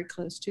I'm very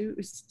close to,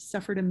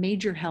 suffered a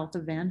major health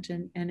event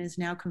and is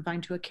now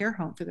confined to a care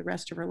home for the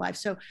rest of her life.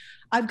 So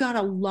I've got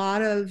a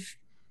lot of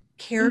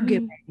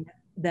caregiving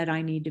that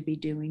I need to be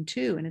doing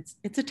too. And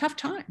it's a tough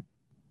time.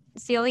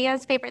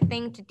 Celia's favorite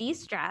thing to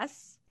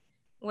de-stress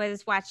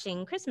was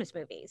watching Christmas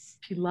movies.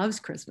 She loves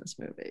Christmas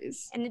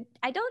movies. And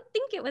I don't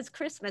think it was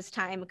Christmas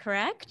time,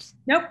 correct?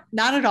 Nope,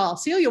 not at all.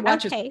 Celia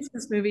watches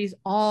Christmas movies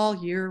all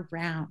year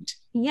round.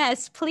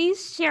 Yes,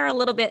 please share a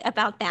little bit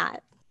about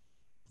that.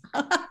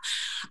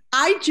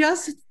 I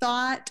just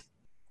thought,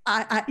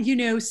 you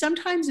know,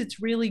 sometimes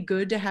it's really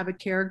good to have a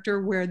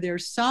character where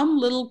there's some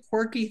little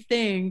quirky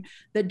thing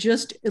that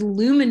just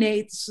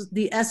illuminates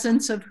the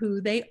essence of who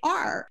they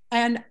are.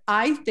 And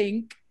I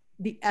think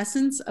the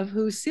essence of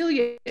who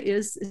Celia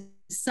is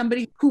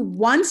somebody who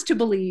wants to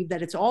believe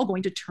that it's all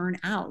going to turn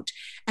out.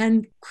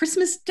 And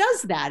Christmas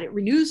does that. It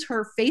renews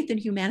her faith in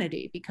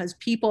humanity because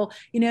people,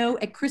 you know,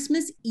 at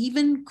Christmas,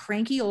 even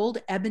cranky old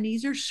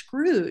Ebenezer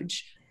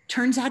Scrooge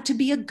turns out to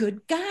be a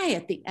good guy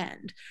at the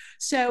end.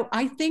 So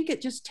I think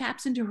it just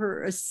taps into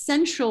her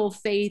essential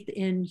faith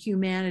in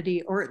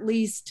humanity, or at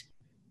least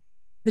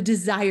the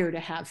desire to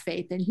have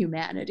faith in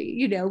humanity.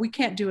 You know, we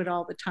can't do it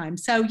all the time.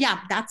 So yeah,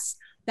 that's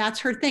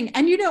her thing.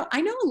 And, you know,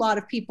 I know a lot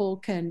of people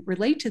can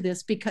relate to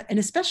this because, and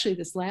especially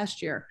this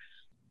last year,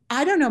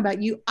 I don't know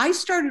about you, I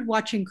started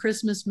watching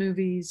Christmas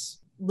movies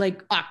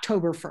like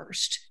October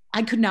 1st.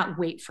 I could not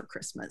wait for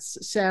Christmas.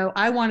 So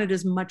I wanted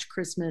as much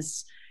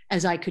Christmas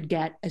as I could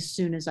get as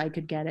soon as I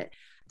could get it.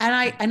 And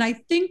I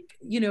think,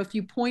 you know, if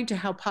you point to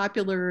how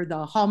popular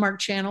the Hallmark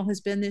Channel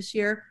has been this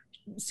year,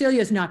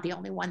 Celia is not the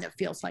only one that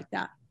feels like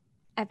that.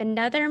 I have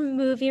another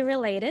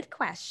movie-related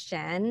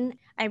question.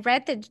 I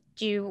read that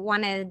you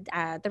wanted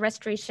the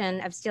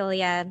restoration of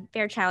Celia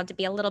Fairchild to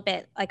be a little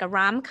bit like a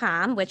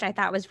rom-com, which I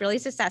thought was really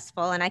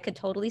successful, and I could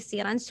totally see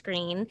it on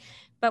screen.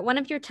 But one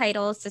of your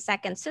titles, The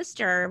Second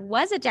Sister,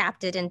 was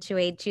adapted into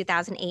a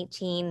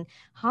 2018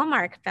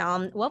 Hallmark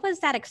film. What was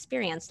that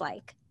experience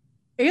like?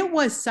 It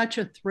was such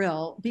a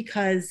thrill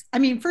because, I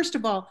mean, first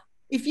of all,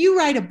 if you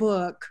write a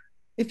book,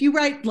 if you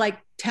write like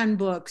 10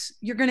 books,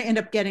 you're going to end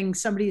up getting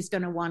somebody who's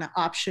going to want to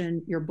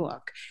option your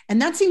book.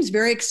 And that seems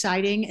very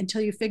exciting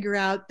until you figure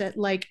out that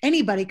like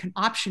anybody can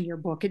option your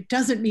book. It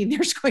doesn't mean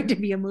there's going to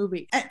be a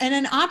movie. And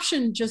an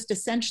option just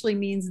essentially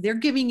means they're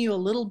giving you a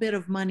little bit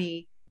of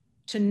money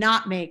to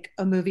not make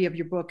a movie of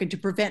your book and to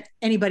prevent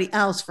anybody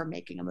else from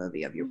making a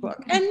movie of your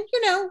book. And,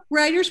 you know,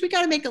 writers, we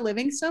got to make a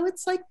living. So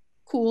it's like,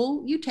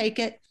 cool, you take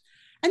it.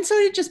 And so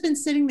it had just been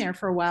sitting there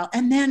for a while.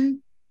 And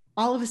then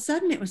all of a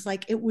sudden it was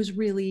like, it was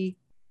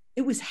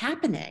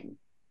happening.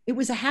 It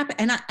was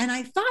and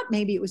I thought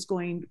maybe it was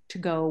going to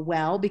go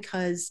well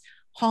because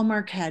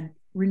Hallmark had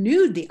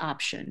renewed the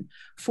option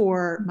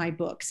for my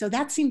book. So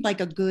that seemed like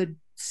a good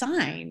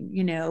sign,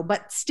 you know,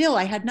 but still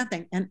I had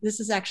nothing. And this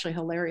is actually a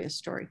hilarious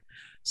story.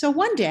 So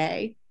one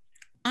day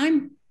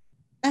I'm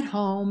at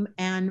home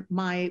and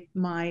my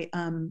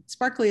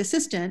sparkly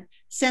assistant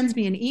sends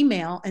me an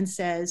email and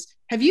says,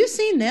 have you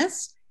seen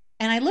this?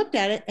 And I looked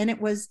at it and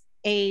it was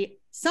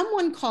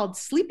someone called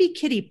Sleepy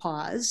Kitty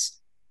Paws.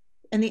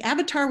 And the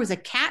avatar was a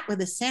cat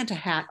with a Santa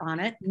hat on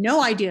it.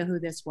 No idea who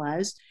this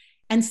was.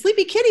 And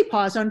Sleepy Kitty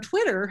Paws on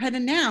Twitter had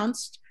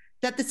announced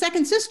that The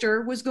Second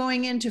Sister was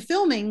going into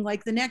filming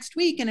like the next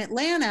week in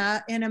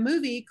Atlanta in a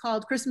movie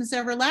called Christmas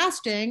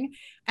Everlasting,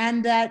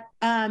 and that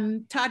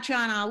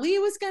Tatiana Ali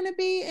was going to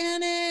be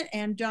in it,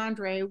 and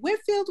Dondre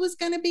Whitfield was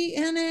going to be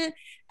in it,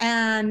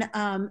 and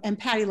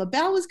Patti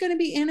LaBelle was going to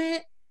be in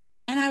it.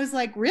 And I was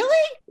like,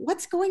 really?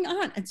 What's going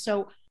on? And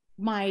so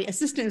my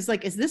assistant is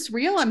like, is this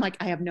real? I'm like,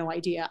 I have no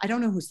idea. I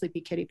don't know who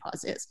Sleepy Kitty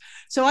Paws is.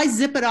 So I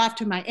zip it off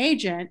to my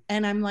agent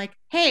and I'm like,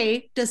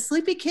 hey, does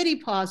Sleepy Kitty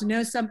Paws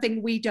know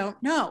something we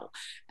don't know?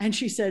 And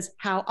she says,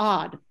 how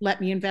odd. Let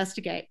me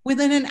investigate.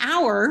 Within an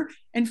hour,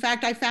 in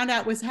fact, I found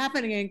out what's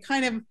happening and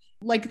kind of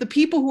like the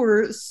people who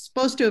were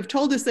supposed to have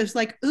told us this,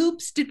 like,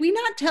 oops, did we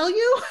not tell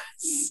you?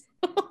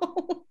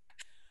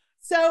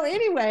 So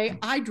anyway,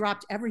 I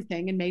dropped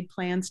everything and made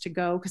plans to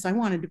go because I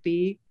wanted to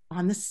be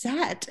on the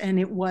set. And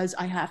it was,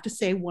 I have to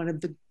say, one of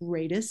the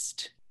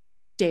greatest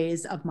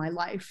days of my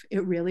life.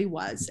 It really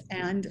was.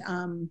 And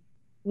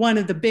one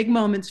of the big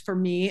moments for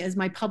me is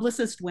my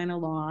publicist went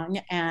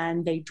along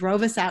and they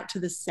drove us out to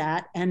the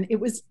set. And it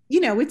was, you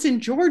know, it's in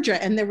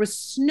Georgia and there was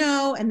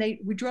snow and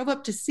we drove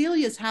up to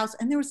Celia's house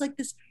and there was like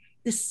this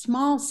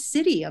small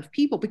city of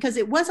people because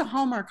it was a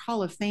Hallmark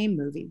Hall of Fame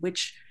movie,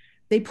 which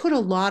they put a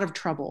lot of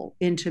trouble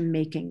into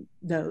making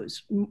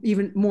those,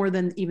 even more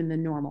than even the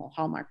normal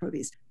Hallmark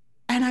movies.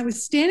 And I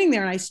was standing there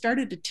and I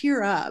started to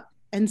tear up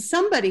and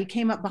somebody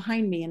came up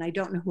behind me and I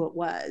don't know who it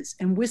was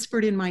and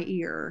whispered in my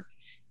ear,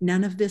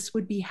 none of this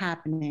would be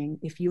happening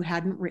if you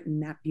hadn't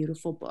written that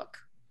beautiful book.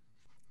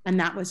 And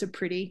that was a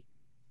pretty,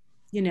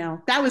 you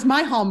know, that was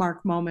my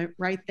Hallmark moment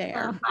right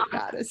there, I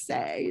gotta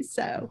say.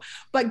 So,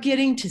 but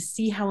getting to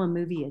see how a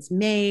movie is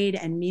made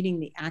and meeting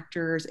the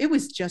actors, it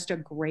was just a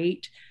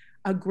great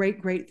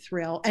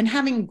thrill. And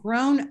having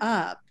grown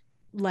up,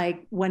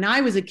 like when I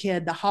was a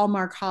kid, the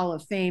Hallmark Hall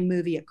of Fame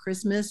movie at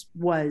Christmas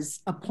was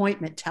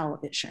appointment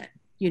television,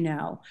 you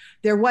know,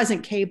 there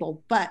wasn't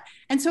cable,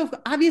 and so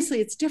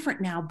obviously it's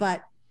different now,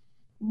 but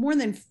more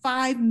than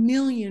 5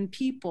 million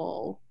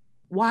people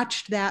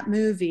watched that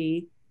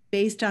movie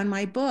based on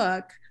my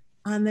book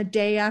on the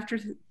day after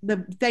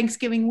the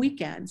Thanksgiving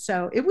weekend.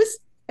 So it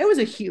was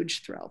a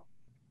huge thrill.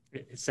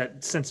 It's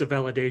that sense of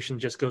validation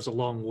just goes a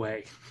long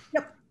way.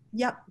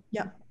 Yep.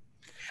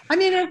 I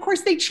mean, of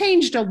course, they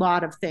changed a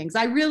lot of things.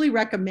 I really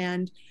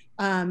recommend,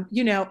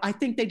 you know, I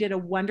think they did a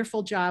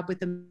wonderful job with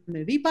the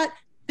movie, but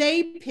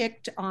they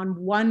picked on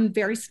one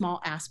very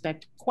small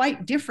aspect,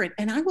 quite different.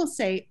 And I will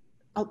say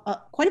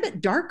quite a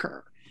bit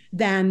darker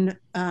than,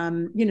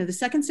 you know, The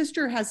Second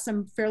Sister has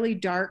some fairly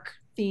dark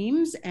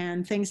themes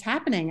and things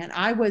happening. And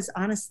I was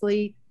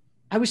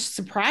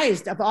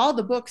surprised of all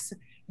the books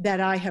that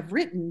I have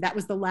written. That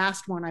was the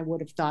last one I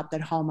would have thought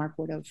that Hallmark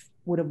would have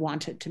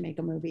wanted to make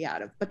a movie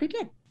out of, but they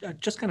did.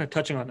 Just kind of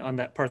touching on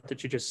that part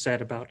that you just said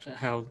about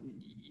how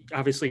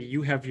obviously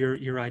you have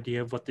your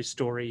idea of what the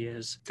story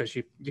is because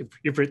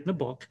you've written the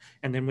book,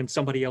 and then when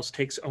somebody else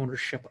takes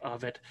ownership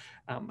of it,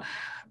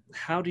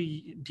 how do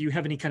you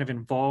have any kind of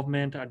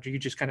involvement? Or do you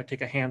just kind of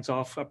take a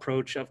hands-off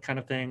approach of kind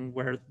of thing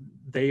where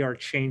they are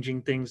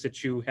changing things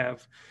that you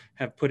have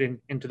put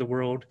into the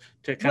world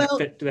to kind of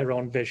fit their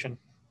own vision?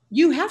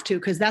 You have to,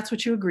 because that's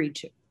what you agreed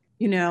to.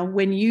 You know,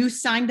 when you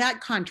signed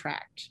that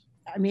contract,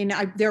 I mean,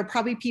 there are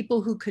probably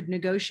people who could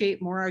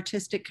negotiate more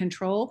artistic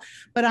control,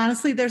 but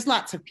honestly, there's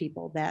lots of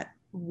people that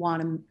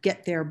want to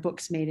get their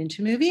books made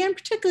into movie. And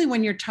particularly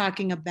when you're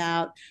talking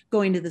about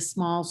going to the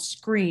small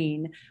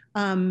screen,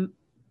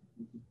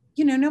 you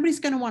nobody's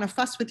going to want to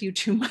fuss with you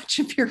too much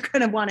if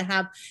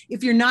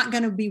you're not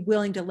going to be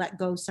willing to let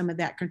go some of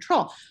that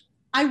control.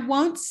 I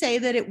won't say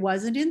that it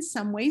wasn't in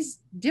some ways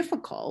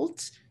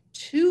difficult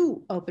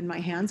to open my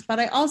hands, but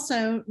I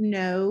also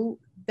know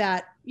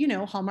that,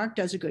 Hallmark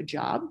does a good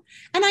job.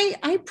 And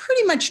I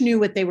pretty much knew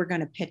what they were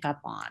going to pick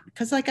up on.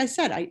 Because like I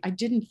said, I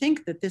didn't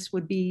think that this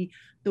would be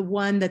the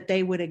one that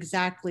they would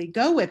exactly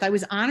go with. I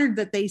was honored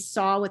that they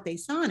saw what they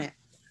saw in it.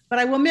 But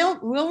I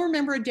will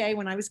remember a day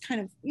when I was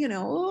kind of,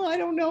 I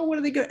don't know, what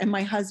are they going to, and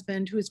my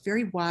husband, who is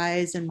very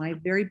wise and my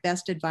very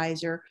best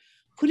advisor,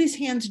 put his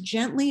hands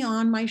gently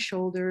on my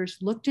shoulders,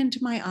 looked into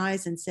my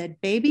eyes and said,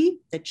 "Baby,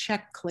 the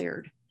check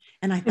cleared."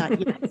 And I thought,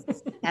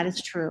 yes, that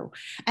is true.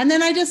 And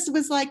then I just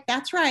was like,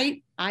 that's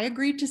right. I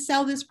agreed to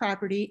sell this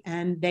property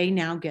and they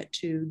now get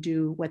to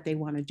do what they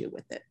want to do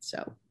with it.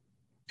 So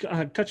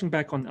touching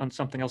back on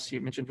something else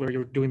you mentioned where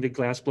you're doing the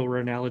glassblower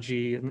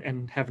analogy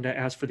and having to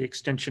ask for the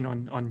extension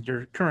on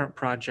your current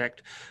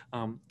project.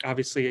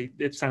 Obviously,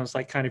 it sounds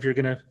like kind of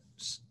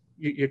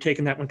you're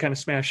taking that one, kind of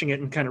smashing it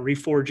and kind of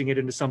reforging it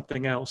into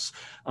something else.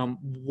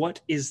 What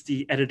is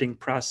the editing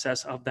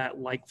process of that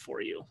like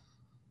for you?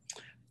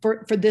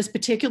 For this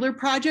particular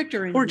project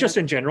or just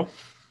in general?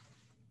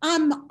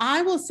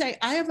 I will say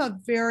I have a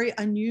very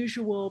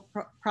unusual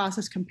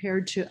process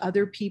compared to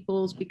other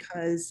people's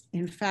because,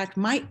 in fact,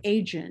 my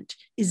agent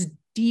is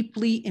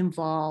deeply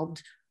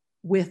involved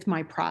with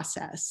my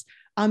process.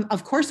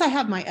 Of course, I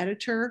have my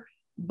editor,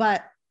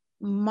 but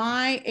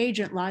my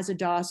agent, Liza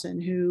Dawson,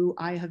 who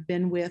I have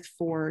been with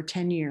for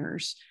 10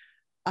 years,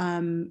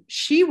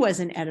 she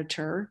was an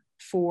editor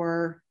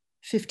for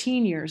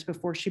 15 years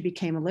before she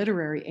became a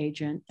literary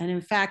agent. And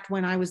in fact,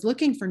 when I was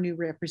looking for new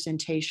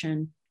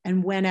representation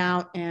and went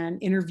out and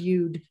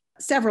interviewed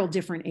several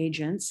different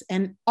agents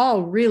and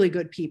all really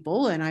good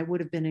people, and I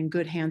would have been in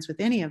good hands with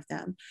any of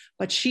them.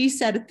 But she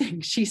said a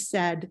thing,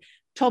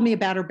 told me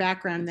about her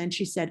background. And then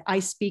she said, "I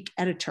speak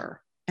editor."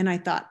 And I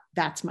thought,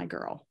 that's my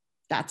girl.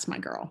 That's my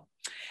girl.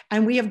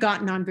 And we have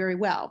gotten on very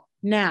well.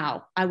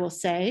 Now, I will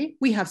say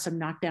we have some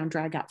knockdown,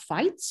 drag out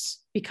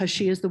fights because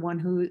she is the one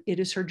who it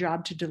is her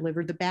job to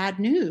deliver the bad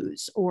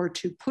news or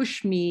to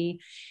push me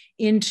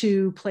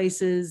into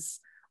places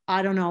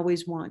I don't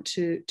always want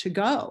to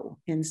go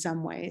in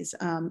some ways.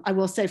 I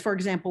will say, for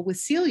example, with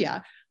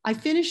Celia, I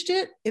finished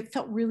it. It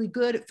felt really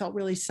good. It felt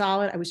really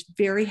solid. I was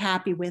very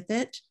happy with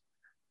it.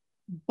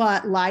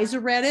 But Liza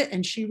read it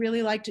and she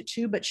really liked it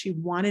too, but she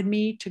wanted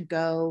me to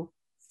go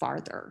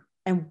farther.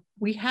 And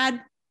we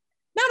had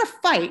not a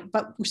fight,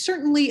 but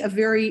certainly a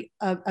very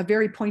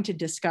pointed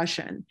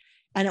discussion.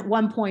 And at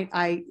one point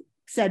I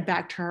said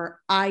back to her,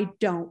 "I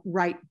don't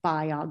write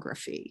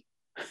biography.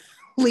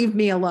 Leave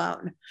me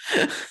alone."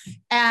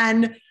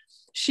 And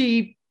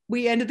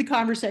we ended the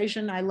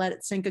conversation. I let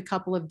it sink a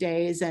couple of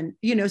days. And,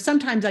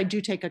 sometimes I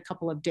do take a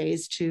couple of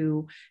days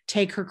to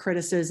take her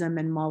criticism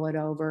and mull it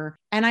over.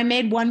 And I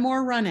made one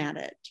more run at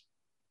it.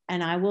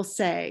 And I will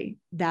say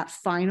that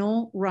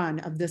final run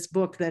of this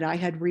book that I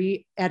had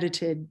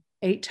re-edited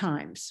 8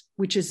 times,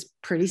 which is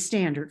pretty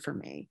standard for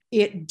me.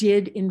 It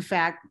did, in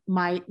fact,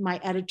 my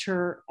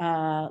editor,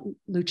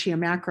 Lucia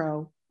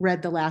Macro,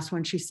 read the last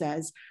one. She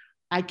says,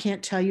 "I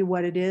can't tell you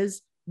what it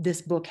is.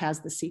 This book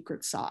has the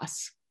secret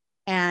sauce."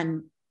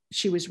 And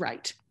she was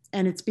right.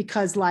 And it's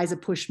because Liza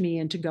pushed me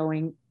into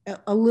going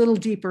a little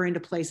deeper into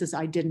places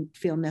I didn't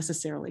feel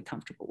necessarily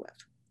comfortable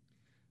with.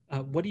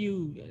 What do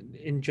you,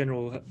 in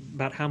general,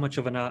 about how much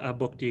of a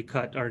book do you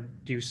cut? Or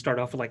do you start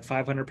off with like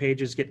 500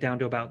 pages, get down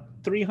to about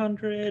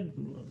 300?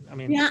 I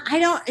mean, yeah,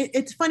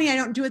 it's funny. I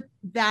don't do it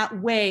that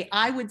way.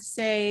 I would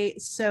say,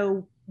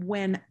 so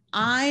when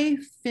I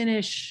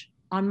finish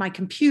on my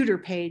computer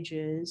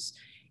pages,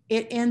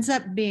 it ends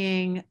up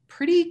being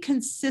pretty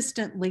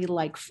consistently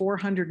like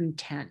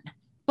 410.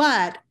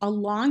 But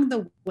along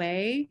the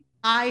way,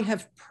 I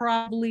have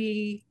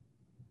probably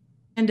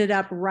ended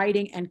up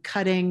writing and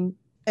cutting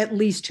at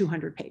least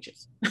 200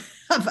 pages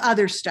of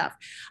other stuff.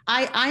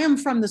 I am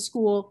from the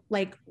school,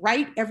 like,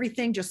 write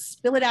everything, just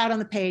spill it out on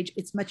the page.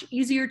 It's much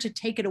easier to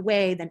take it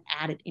away than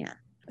add it in.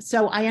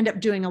 So I end up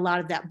doing a lot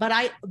of that, but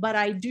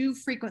I do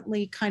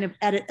frequently kind of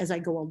edit as I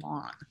go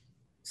along.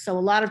 So a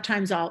lot of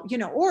times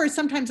or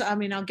sometimes,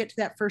 I'll get to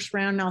that first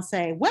round and I'll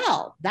say,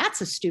 well,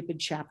 that's a stupid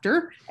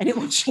chapter, and it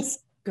will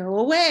just go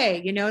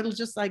away. It'll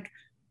just like,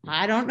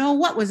 I don't know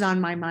what was on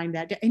my mind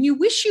that day. And you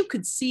wish you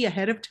could see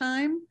ahead of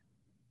time.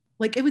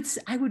 Like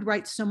I would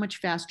write so much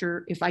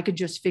faster if I could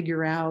just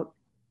figure out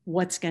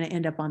what's going to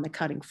end up on the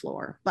cutting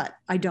floor, but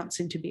I don't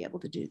seem to be able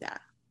to do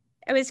that.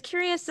 I was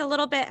curious a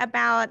little bit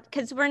about,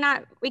 because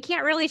we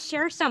can't really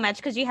share so much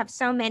because you have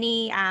so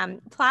many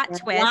plot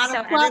twists,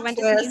 so everyone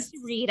just needs to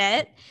read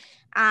it.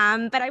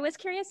 But I was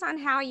curious on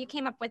how you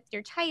came up with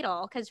your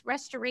title, because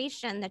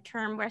the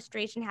term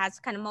restoration has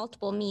kind of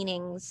multiple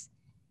meanings.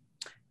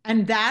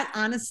 And that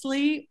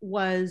honestly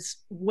was,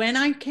 when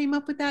I came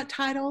up with that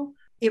title,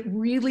 it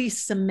really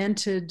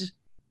cemented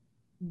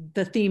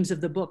the themes of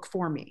the book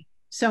for me.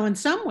 So in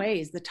some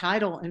ways, the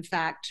title, in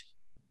fact,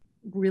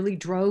 really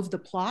drove the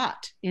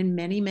plot in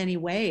many, many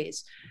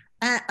ways.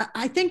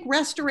 I think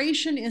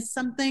restoration is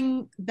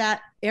something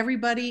that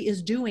everybody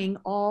is doing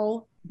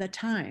all the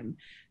time.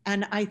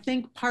 And I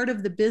think part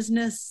of the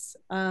business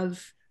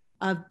of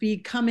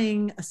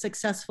becoming a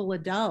successful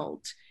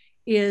adult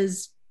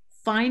is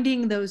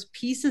finding those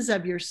pieces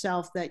of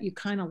yourself that you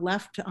kind of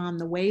left on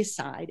the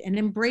wayside and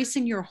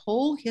embracing your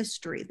whole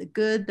history, the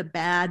good, the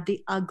bad,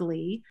 the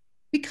ugly.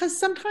 Because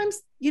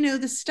sometimes,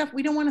 the stuff,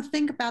 we don't want to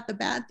think about the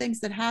bad things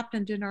that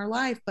happened in our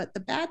life, but the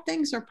bad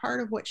things are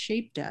part of what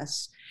shaped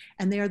us.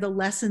 And they are the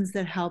lessons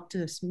that helped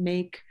us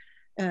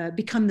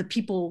become the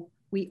people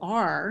we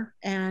are,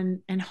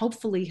 and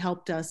hopefully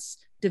helped us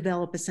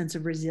develop a sense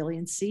of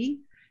resiliency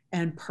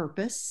and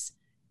purpose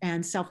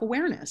and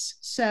self-awareness.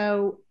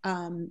 So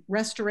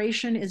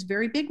restoration is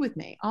very big with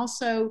me.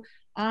 Also,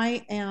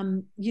 I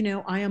am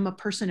a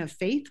person of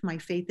faith. My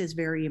faith is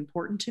very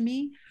important to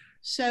me.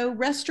 So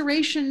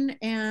restoration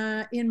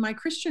in my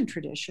Christian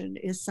tradition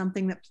is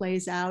something that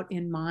plays out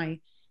in my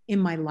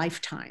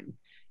lifetime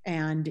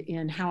and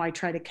in how I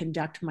try to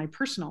conduct my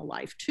personal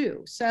life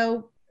too.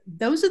 So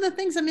those are the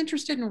things I'm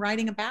interested in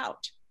writing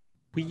about.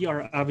 We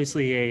are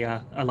obviously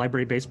a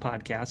library-based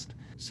podcast.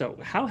 So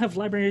how have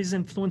libraries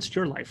influenced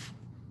your life?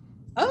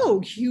 Oh,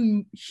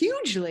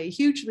 hugely.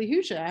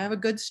 I have a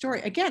good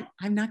story. Again,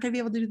 I'm not going to be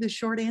able to do the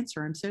short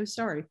answer. I'm so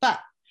sorry. But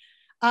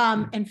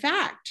in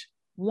fact,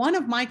 one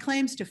of my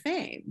claims to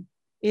fame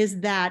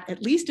is that,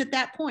 at least at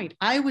that point,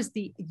 I was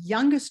the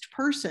youngest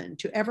person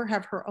to ever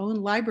have her own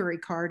library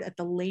card at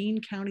the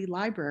Lane County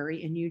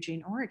Library in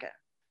Eugene, Oregon.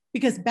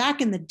 Because back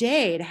in the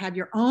day, to have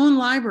your own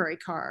library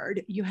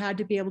card, you had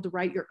to be able to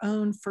write your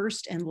own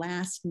first and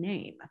last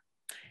name.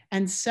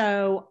 And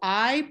so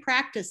I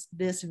practiced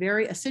this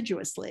very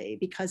assiduously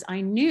because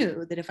I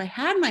knew that if I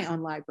had my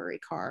own library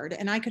card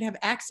and I could have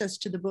access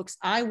to the books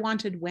I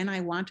wanted when I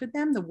wanted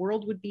them, the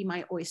world would be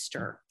my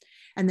oyster.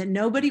 And that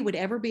nobody would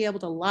ever be able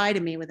to lie to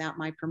me without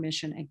my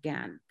permission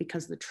again,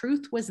 because the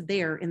truth was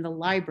there in the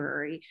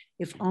library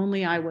if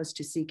only I was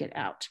to seek it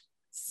out.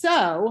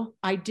 So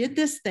I did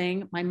this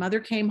thing. My mother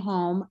came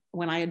home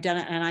when I had done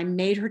it, and I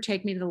made her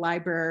take me to the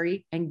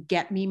library and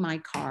get me my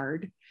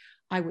card.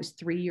 I was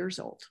 3 years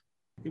old.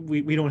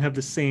 We don't have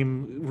the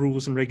same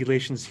rules and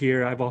regulations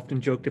here. I've often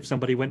joked if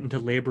somebody went into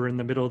labor in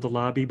the middle of the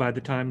lobby, by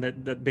the time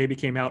that baby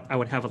came out, I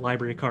would have a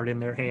library card in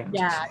their hand.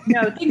 Yeah,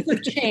 no, things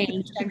have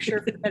changed, I'm sure.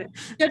 The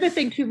other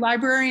thing too,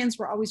 librarians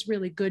were always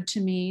really good to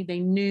me. They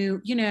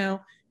knew,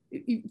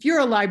 if you're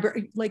a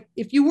library, like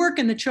if you work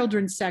in the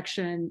children's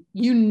section,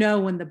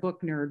 when the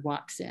book nerd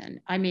walks in.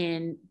 I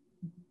mean,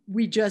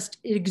 it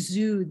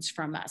exudes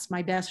from us.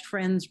 My best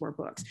friends were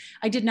books.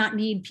 I did not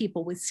need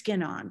people with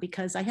skin on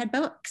because I had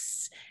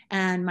books,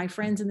 and my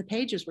friends in the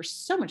pages were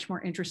so much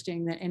more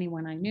interesting than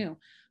anyone I knew.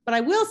 But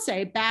I will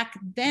say, back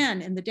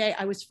then in the day,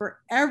 I was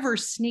forever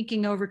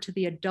sneaking over to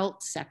the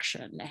adult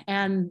section,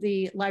 and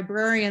the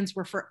librarians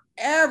were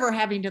forever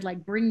having to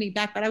bring me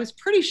back. But I was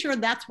pretty sure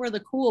that's where the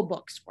cool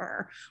books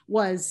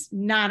was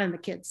not in the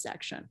kids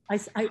section.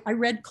 I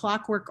read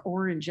Clockwork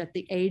Orange at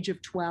the age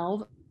of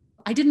 12.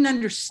 I didn't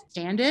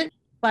understand it,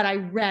 but I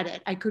read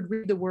it. I could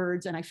read the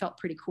words, and I felt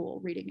pretty cool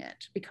reading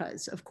it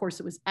because, of course,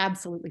 it was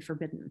absolutely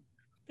forbidden.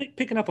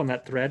 Picking up on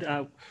that thread,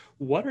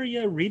 what are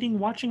you reading,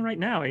 watching right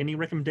now? Any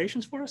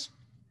recommendations for us?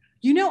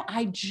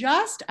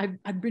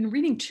 I've been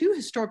reading 2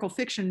 historical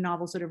fiction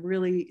novels that have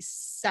really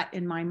set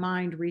in my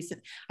mind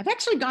recently. I've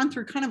actually gone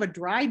through kind of a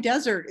dry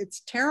desert.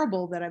 It's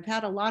terrible that I've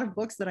had a lot of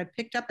books that I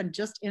picked up and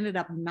just ended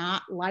up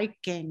not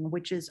liking,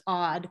 which is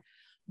odd.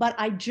 But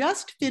I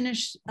just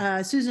finished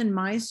Susan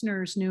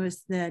Meissner's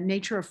newest, The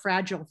Nature of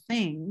Fragile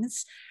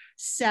Things,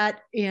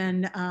 set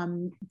in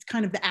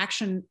kind of the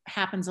action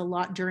happens a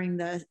lot during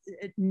the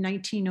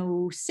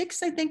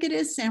 1906, I think it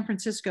is, San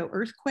Francisco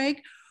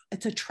earthquake.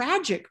 It's a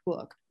tragic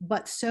book,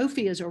 but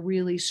Sophie is a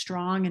really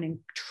strong and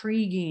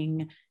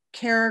intriguing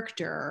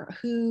character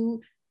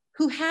who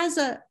has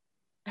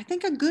I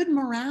think a good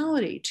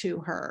morality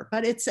to her,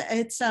 but it's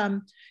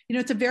a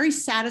very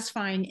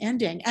satisfying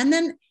ending. And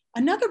then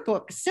another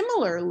book,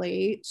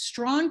 similarly,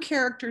 strong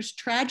characters,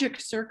 tragic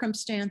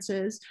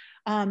circumstances,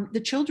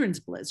 The Children's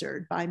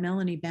Blizzard by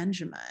Melanie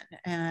Benjamin.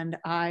 And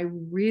I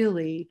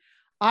really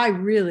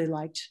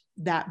liked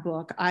that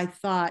book. I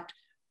thought,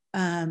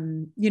 I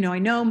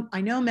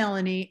know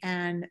Melanie,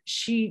 and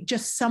she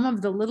just, some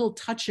of the little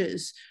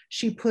touches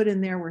she put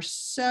in there were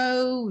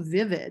so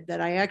vivid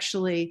that I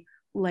actually,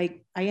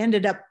 I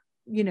ended up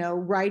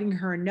writing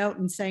her a note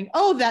and saying,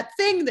 oh, that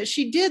thing that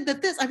she did,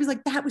 I was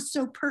like, that was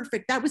so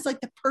perfect. That was like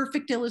the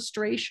perfect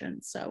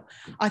illustration. So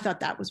I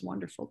thought that was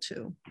wonderful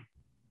too.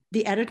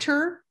 The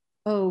Editor,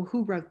 oh,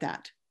 who wrote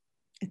that?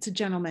 It's a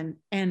gentleman,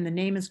 and the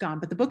name is gone,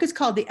 but the book is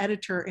called The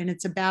Editor, and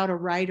it's about a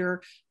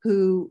writer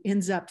who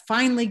ends up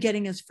finally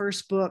getting his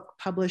first book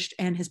published,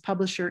 and his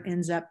publisher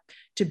ends up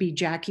to be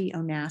Jackie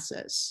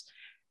Onassis.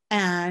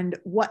 And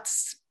what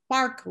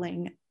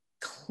sparkling,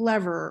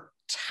 clever,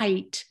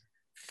 tight,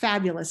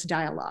 fabulous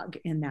dialogue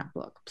in that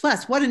book.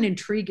 Plus, what an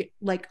intrigue,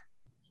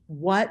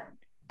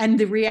 and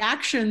the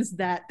reactions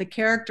that the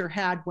character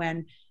had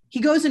when he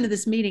goes into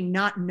this meeting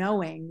not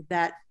knowing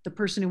that the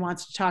person who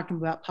wants to talk to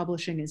him about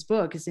publishing his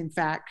book is in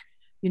fact,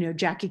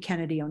 Jackie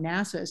Kennedy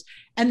Onassis.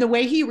 And the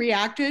way he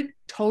reacted,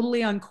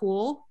 totally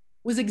uncool,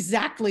 was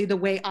exactly the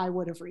way I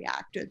would have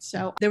reacted.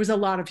 So there was a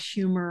lot of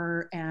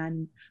humor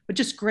but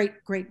just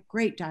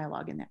great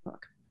dialogue in that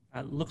book.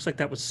 Looks like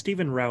that was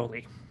Stephen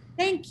Rowley.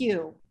 Thank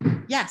you.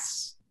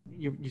 Yes.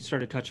 You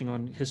started touching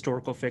on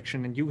historical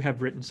fiction, and you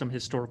have written some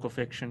historical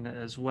fiction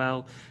as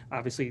well.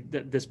 Obviously,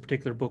 this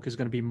particular book is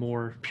going to be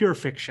more pure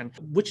fiction.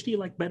 Which do you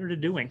like better to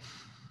doing?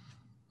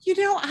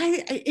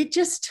 I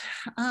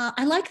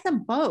like them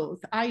both.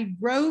 I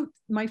wrote,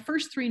 my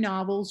first 3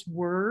 novels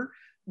were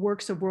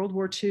works of World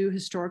War II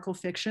historical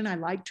fiction. I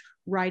liked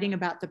writing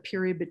about the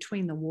period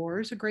between the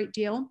wars a great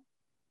deal.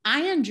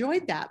 I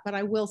enjoyed that, but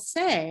I will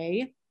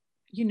say,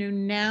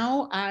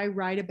 now I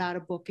write about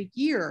a book a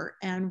year,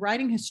 and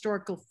writing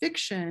historical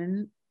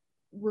fiction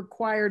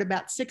required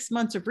about 6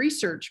 months of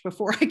research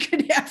before I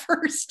could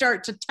ever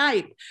start to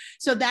type.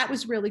 So that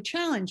was really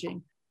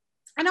challenging.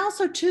 And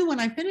also, too, when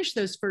I finished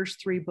those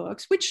first 3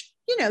 books, which,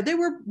 they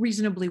were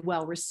reasonably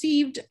well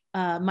received.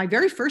 My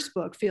very first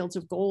book, Fields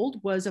of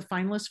Gold, was a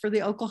finalist for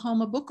the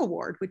Oklahoma Book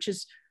Award, which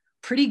is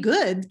pretty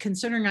good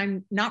considering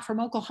I'm not from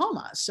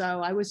Oklahoma.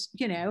 So I was,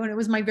 and it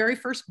was my very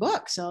first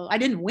book. So I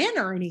didn't win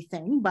or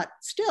anything, but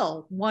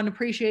still one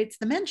appreciates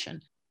the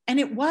mention. And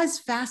it was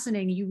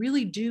fascinating. You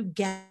really do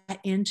get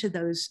into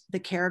the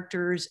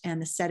characters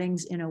and the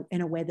settings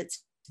in a way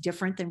that's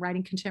different than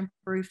writing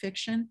contemporary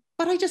fiction.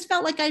 But I just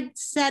felt like I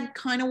said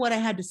kind of what I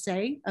had to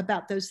say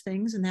about those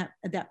things in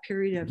that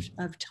period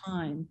of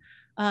time.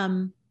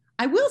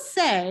 I will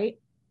say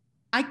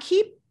I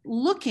keep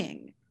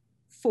looking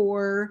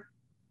for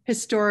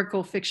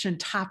historical fiction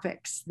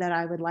topics that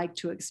I would like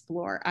to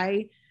explore.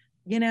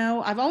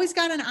 I've always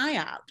got an eye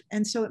out,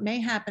 and so it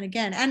may happen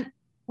again. And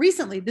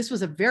recently, this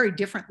was a very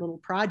different little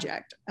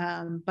project,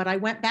 but I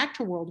went back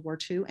to World War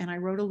II and I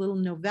wrote a little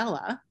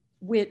novella,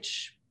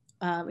 which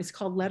is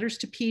called Letters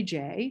to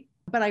PJ.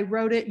 But I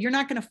wrote it, you're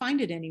not going to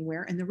find it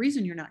anywhere. And the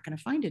reason you're not going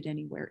to find it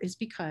anywhere is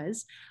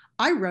because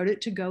I wrote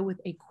it to go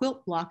with a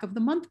Quilt Block of the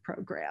Month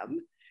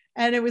program.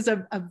 And it was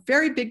a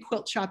very big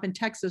quilt shop in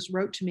Texas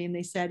wrote to me and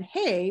they said,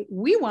 hey,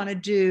 we want to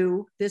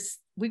do this.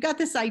 We got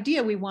this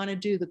idea. We want to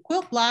do the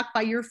quilt block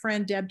by your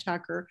friend, Deb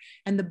Tucker,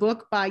 and the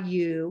book by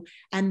you.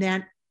 And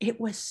then it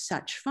was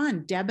such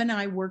fun. Deb and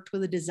I worked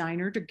with a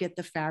designer to get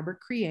the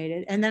fabric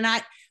created. And then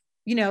at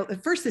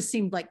first this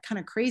seemed like kind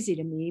of crazy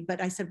to me,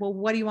 but I said, well,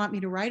 what do you want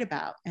me to write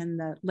about? And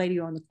the lady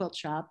who owned the quilt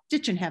shop,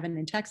 Ditch in Heaven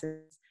in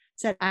Texas,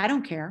 said, I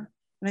don't care.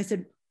 And I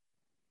said,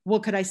 well,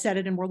 could I set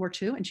it in World War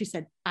II? And she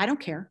said, I don't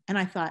care. And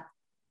I thought,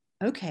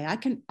 okay, I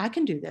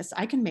can do this.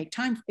 I can make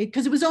time,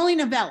 because it was only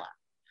novella.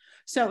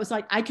 So it was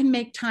like, I can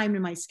make time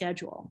in my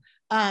schedule.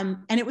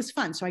 And it was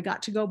fun. So I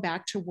got to go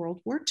back to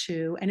World War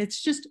II, and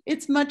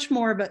it's much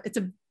more of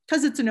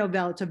because it's a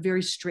novella, it's a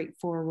very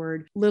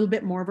straightforward, little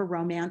bit more of a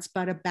romance,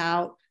 but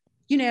about,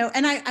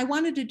 and I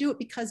wanted to do it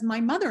because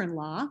my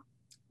mother-in-law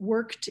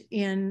worked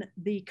in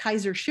the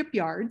Kaiser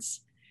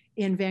shipyards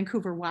in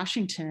Vancouver,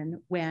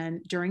 Washington,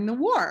 during the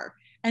war.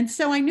 And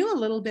so I knew a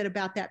little bit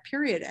about that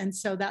period. And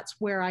so that's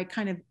where I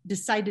kind of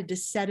decided to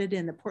set it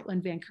in the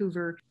Portland,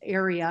 Vancouver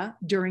area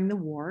during the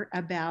war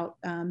about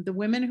the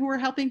women who were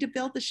helping to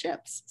build the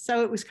ships.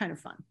 So it was kind of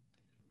fun.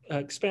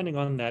 Expanding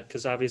on that,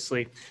 because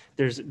obviously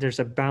there's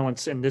a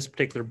balance in this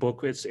particular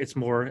book. It's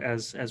more,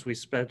 as we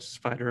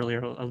specified earlier,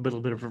 a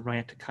little bit of a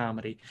rant to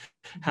comedy.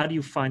 How do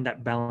you find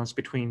that balance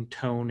between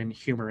tone and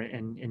humor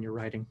in your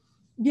writing?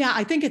 Yeah,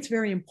 I think it's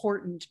very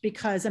important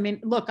because,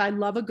 look, I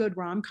love a good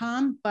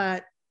rom-com,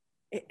 but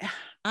it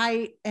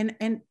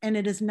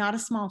is not a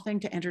small thing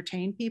to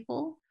entertain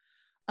people.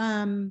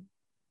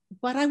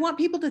 But I want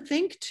people to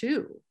think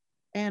too.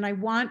 And I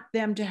want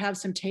them to have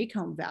some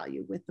take-home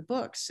value with the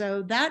book.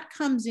 So that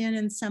comes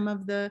in some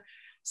of the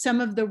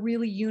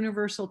really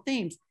universal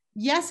themes.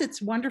 Yes,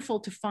 it's wonderful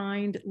to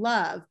find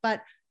love,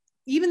 but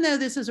even though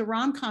this is a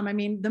rom-com,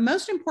 the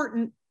most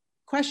important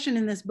question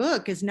in this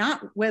book is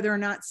not whether or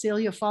not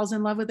Celia falls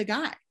in love with a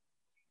guy.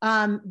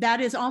 That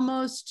is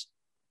almost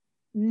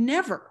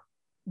never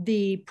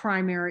the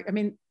primary.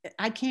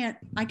 I can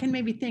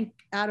maybe think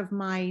out of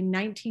my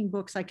 19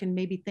 books, I can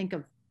maybe think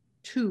of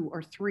 2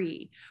 or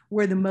 3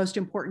 where the most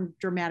important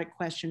dramatic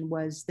question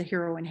was the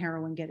hero and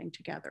heroine getting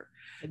together.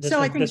 This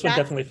one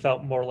definitely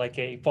felt more like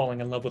a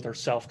falling in love with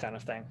herself kind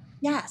of thing.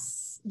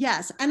 Yes.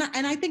 And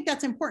I think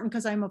that's important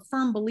because I'm a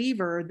firm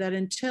believer that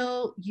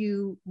until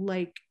you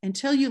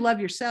love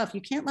yourself, you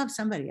can't love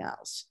somebody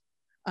else.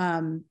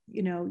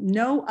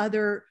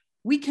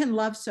 We can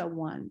love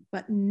someone,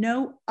 but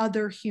no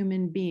other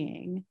human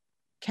being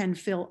can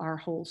fill our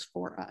holes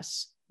for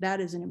us. That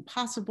is an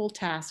impossible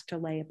task to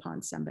lay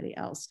upon somebody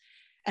else,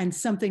 and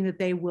something that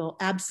they will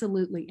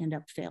absolutely end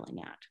up failing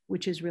at,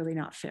 which is really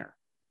not fair.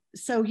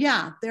 So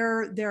yeah,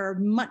 there are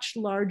much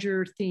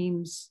larger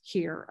themes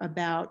here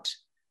about,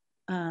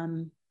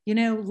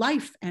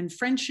 life and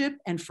friendship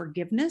and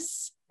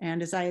forgiveness.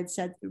 And as I had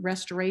said,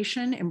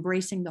 restoration,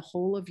 embracing the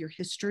whole of your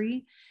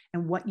history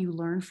and what you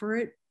learn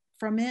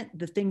from it,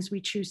 the things we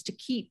choose to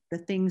keep, the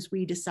things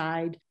we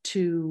decide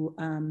to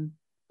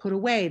put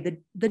away,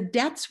 the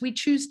debts we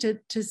choose to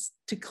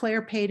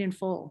declare paid in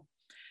full.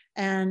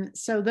 And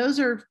so those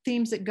are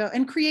themes that go,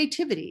 and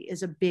creativity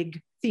is a big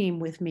theme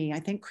with me. I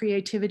think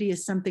creativity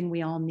is something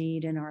we all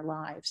need in our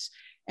lives.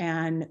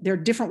 And there are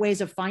different ways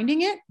of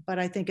finding it, but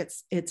I think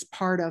it's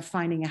part of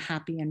finding a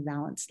happy and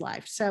balanced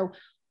life. So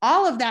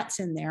all of that's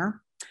in there,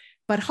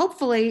 but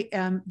hopefully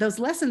those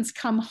lessons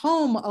come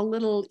home a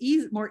little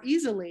more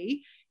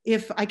easily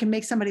if I can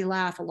make somebody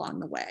laugh along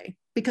the way,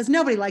 because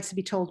nobody likes to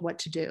be told what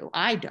to do.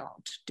 I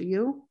don't. Do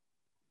you?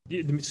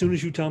 As soon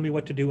as you tell me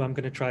what to do, I'm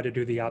going to try to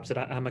do the opposite.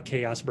 I'm a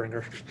chaos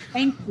bringer.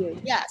 Thank you.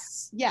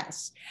 Yes,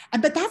 yes.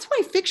 But that's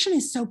why fiction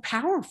is so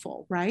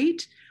powerful,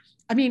 right?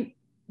 I mean,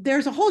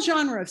 there's a whole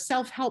genre of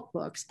self-help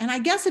books. And I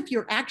guess if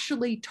you're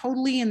actually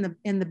totally in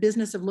the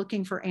business of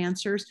looking for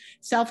answers,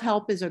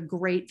 self-help is a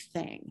great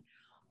thing.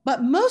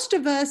 But most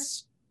of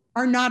us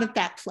are not at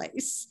that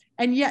place.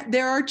 And yet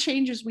there are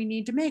changes we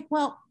need to make.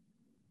 Well,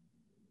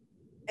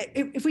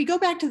 if we go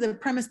back to the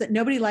premise that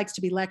nobody likes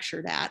to be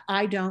lectured at,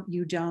 I don't,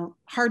 you don't,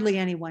 hardly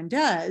anyone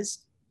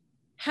does,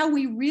 how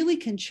we really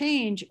can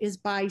change is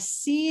by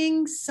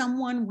seeing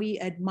someone we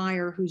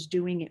admire who's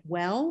doing it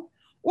well,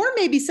 or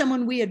maybe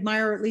someone we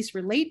admire or at least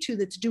relate to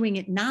that's doing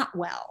it not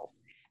well.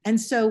 And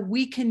so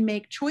we can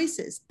make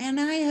choices. And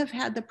I have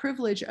had the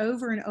privilege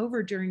over and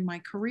over during my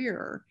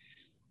career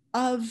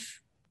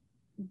of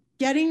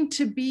getting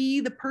to be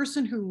the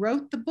person who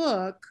wrote the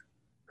book,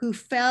 who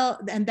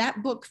fell, and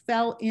that book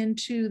fell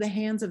into the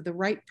hands of the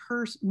right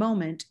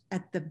moment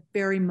at the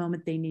very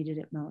moment they needed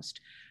it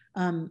most.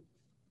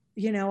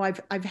 You know,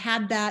 I've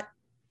had that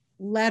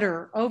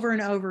letter over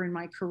and over in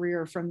my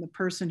career from the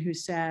person who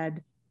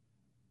said,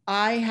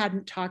 I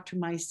hadn't talked to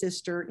my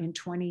sister in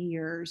 20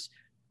 years,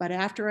 but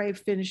after I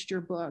finished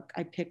your book,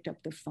 I picked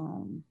up the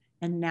phone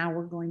and now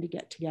we're going to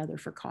get together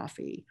for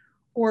coffee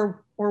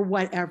or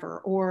whatever.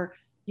 Or,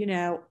 you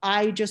know,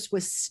 I just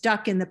was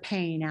stuck in the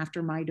pain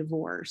after my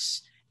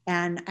divorce.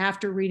 And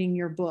after reading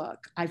your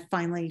book, I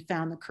finally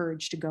found the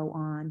courage to go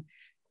on.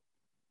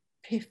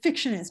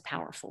 Fiction is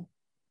powerful,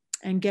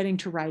 and getting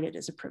to write it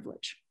is a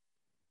privilege.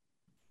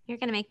 You're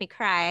going to make me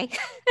cry.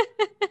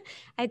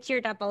 I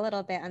teared up a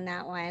little bit on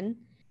that one.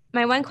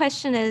 My one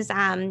question is,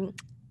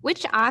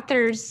 which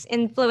authors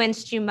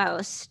influenced you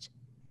most?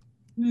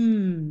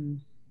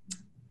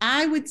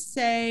 I would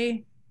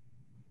say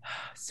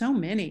so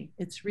many.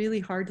 It's really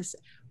hard to say.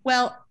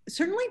 Well,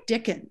 certainly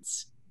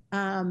Dickens,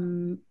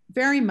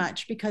 very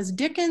much, because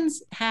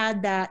Dickens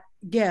had that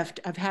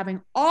gift of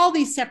having all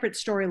these separate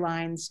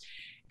storylines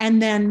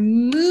and then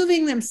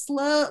moving them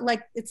slow,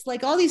 like it's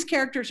like all these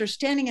characters are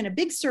standing in a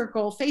big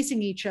circle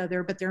facing each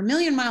other, but they're a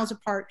million miles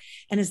apart.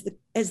 And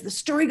as the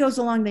story goes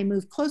along, they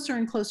move closer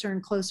and closer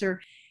and closer.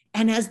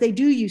 And as they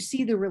do, you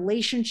see the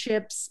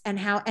relationships and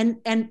how,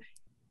 and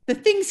the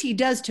things he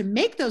does to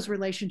make those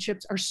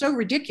relationships are so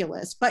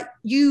ridiculous, but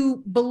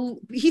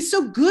he's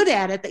so good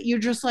at it that you're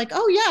just like,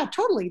 oh yeah,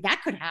 totally,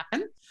 that could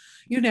happen.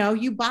 You know,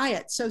 you buy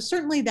it. So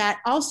certainly that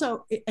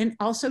also, and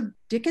also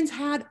Dickens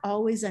had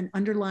always an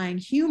underlying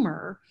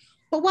humor,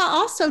 but while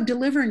also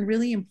delivering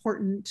really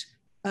important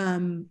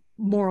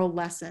moral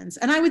lessons.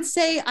 And I would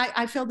say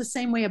I feel the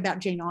same way about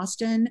Jane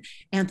Austen,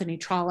 Anthony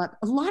Trollope.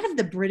 A lot of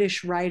the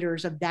British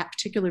writers of that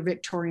particular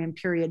Victorian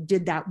period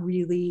did that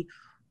really,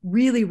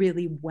 really,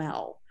 really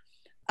well.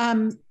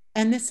 And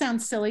this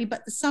sounds silly,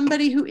 but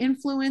somebody who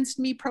influenced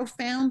me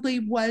profoundly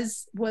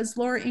was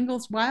Laura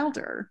Ingalls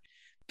Wilder,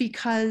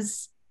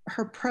 because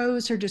her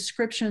prose, her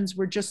descriptions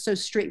were just so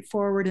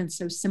straightforward and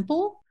so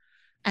simple.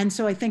 And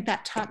so I think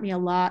that taught me a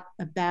lot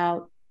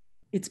about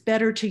it's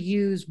better to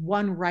use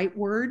one right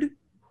word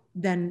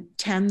than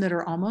 10 that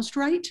are almost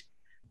right.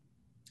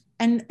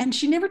 And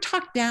she never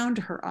talked down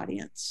to her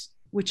audience,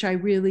 which I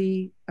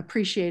really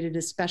appreciated,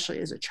 especially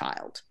as a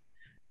child.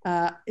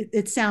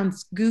 It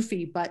sounds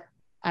goofy, but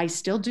I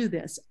still do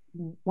this.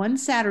 One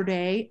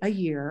Saturday a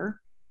year,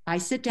 I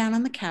sit down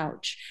on the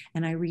couch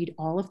and I read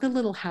all of the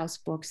Little House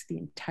books, the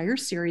entire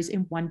series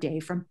in one day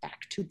from back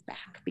to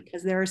back,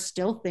 because there are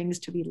still things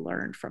to be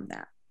learned from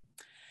that.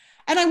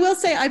 And I will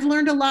say I've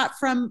learned a lot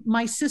from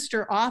my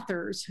sister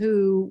authors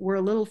who were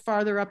a little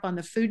farther up on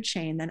the food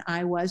chain than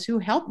I was, who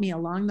helped me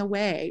along the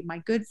way. My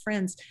good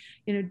friends,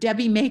 you know,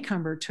 Debbie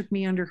Maycomber took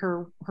me under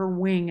her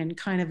wing and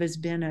kind of has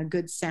been a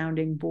good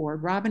sounding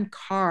board. Robin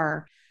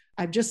Carr,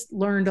 I've just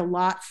learned a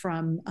lot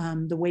from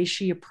the way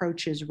she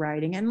approaches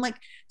writing. And like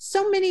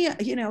so many,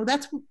 you know,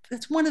 that's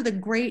one of the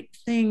great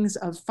things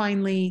of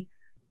finally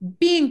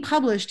being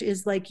published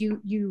is like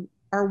you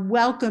are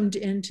welcomed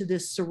into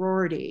this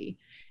sorority.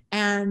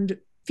 And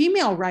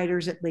female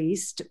writers, at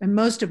least, and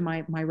most of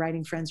my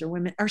writing friends are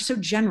women, are so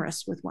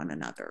generous with one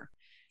another.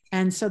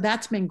 And so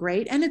that's been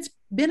great. And it's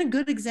been a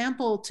good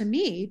example to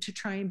me to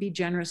try and be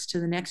generous to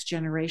the next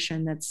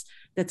generation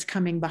that's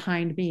coming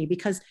behind me,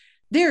 because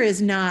there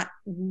is not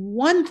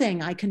one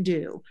thing I can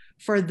do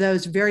for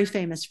those very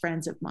famous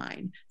friends of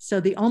mine. So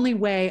the only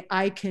way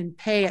I can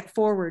pay it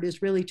forward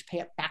is really to pay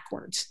it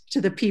backwards to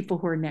the people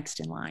who are next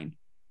in line.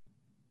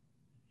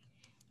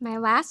 My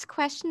last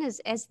question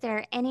is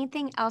there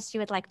anything else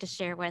you would like to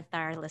share with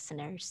our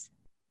listeners?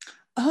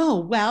 Oh,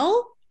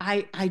 well,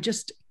 I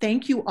just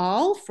thank you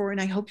all and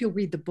I hope you'll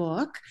read the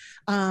book.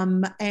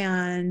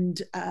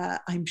 And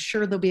I'm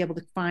sure they'll be able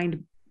to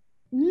find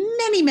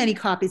many, many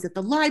copies at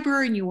the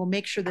library, and you will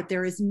make sure that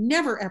there is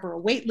never, ever a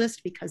wait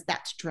list, because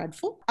that's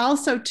dreadful.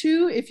 Also,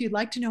 too, if you'd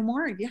like to know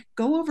more,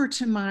 go over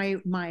to my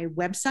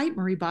website,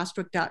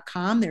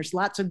 mariebostwick.com. There's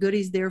lots of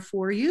goodies there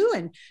for you,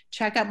 and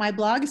check out my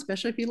blog,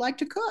 especially if you like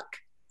to cook.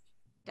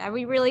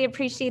 We really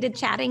appreciated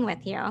chatting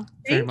with you.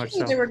 Very much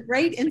so. They were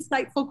great,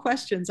 insightful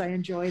questions. I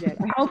enjoyed it.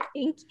 I hope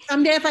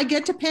someday if I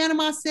get to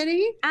Panama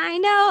City. I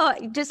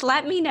know. Just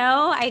let me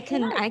know. I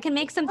can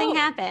make something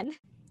happen.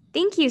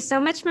 Thank you so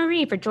much,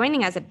 Marie, for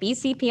joining us at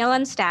BCPL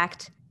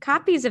Unstacked.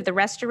 Copies of The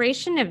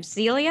Restoration of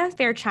Zelia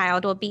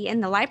Fairchild will be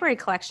in the library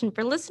collection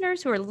for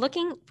listeners who are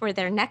looking for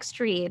their next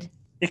read.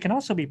 It can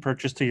also be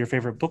purchased through your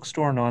favorite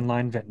bookstore and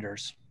online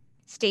vendors.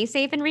 Stay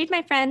safe and read,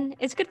 my friend.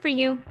 It's good for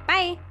you.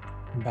 Bye.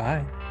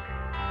 Bye.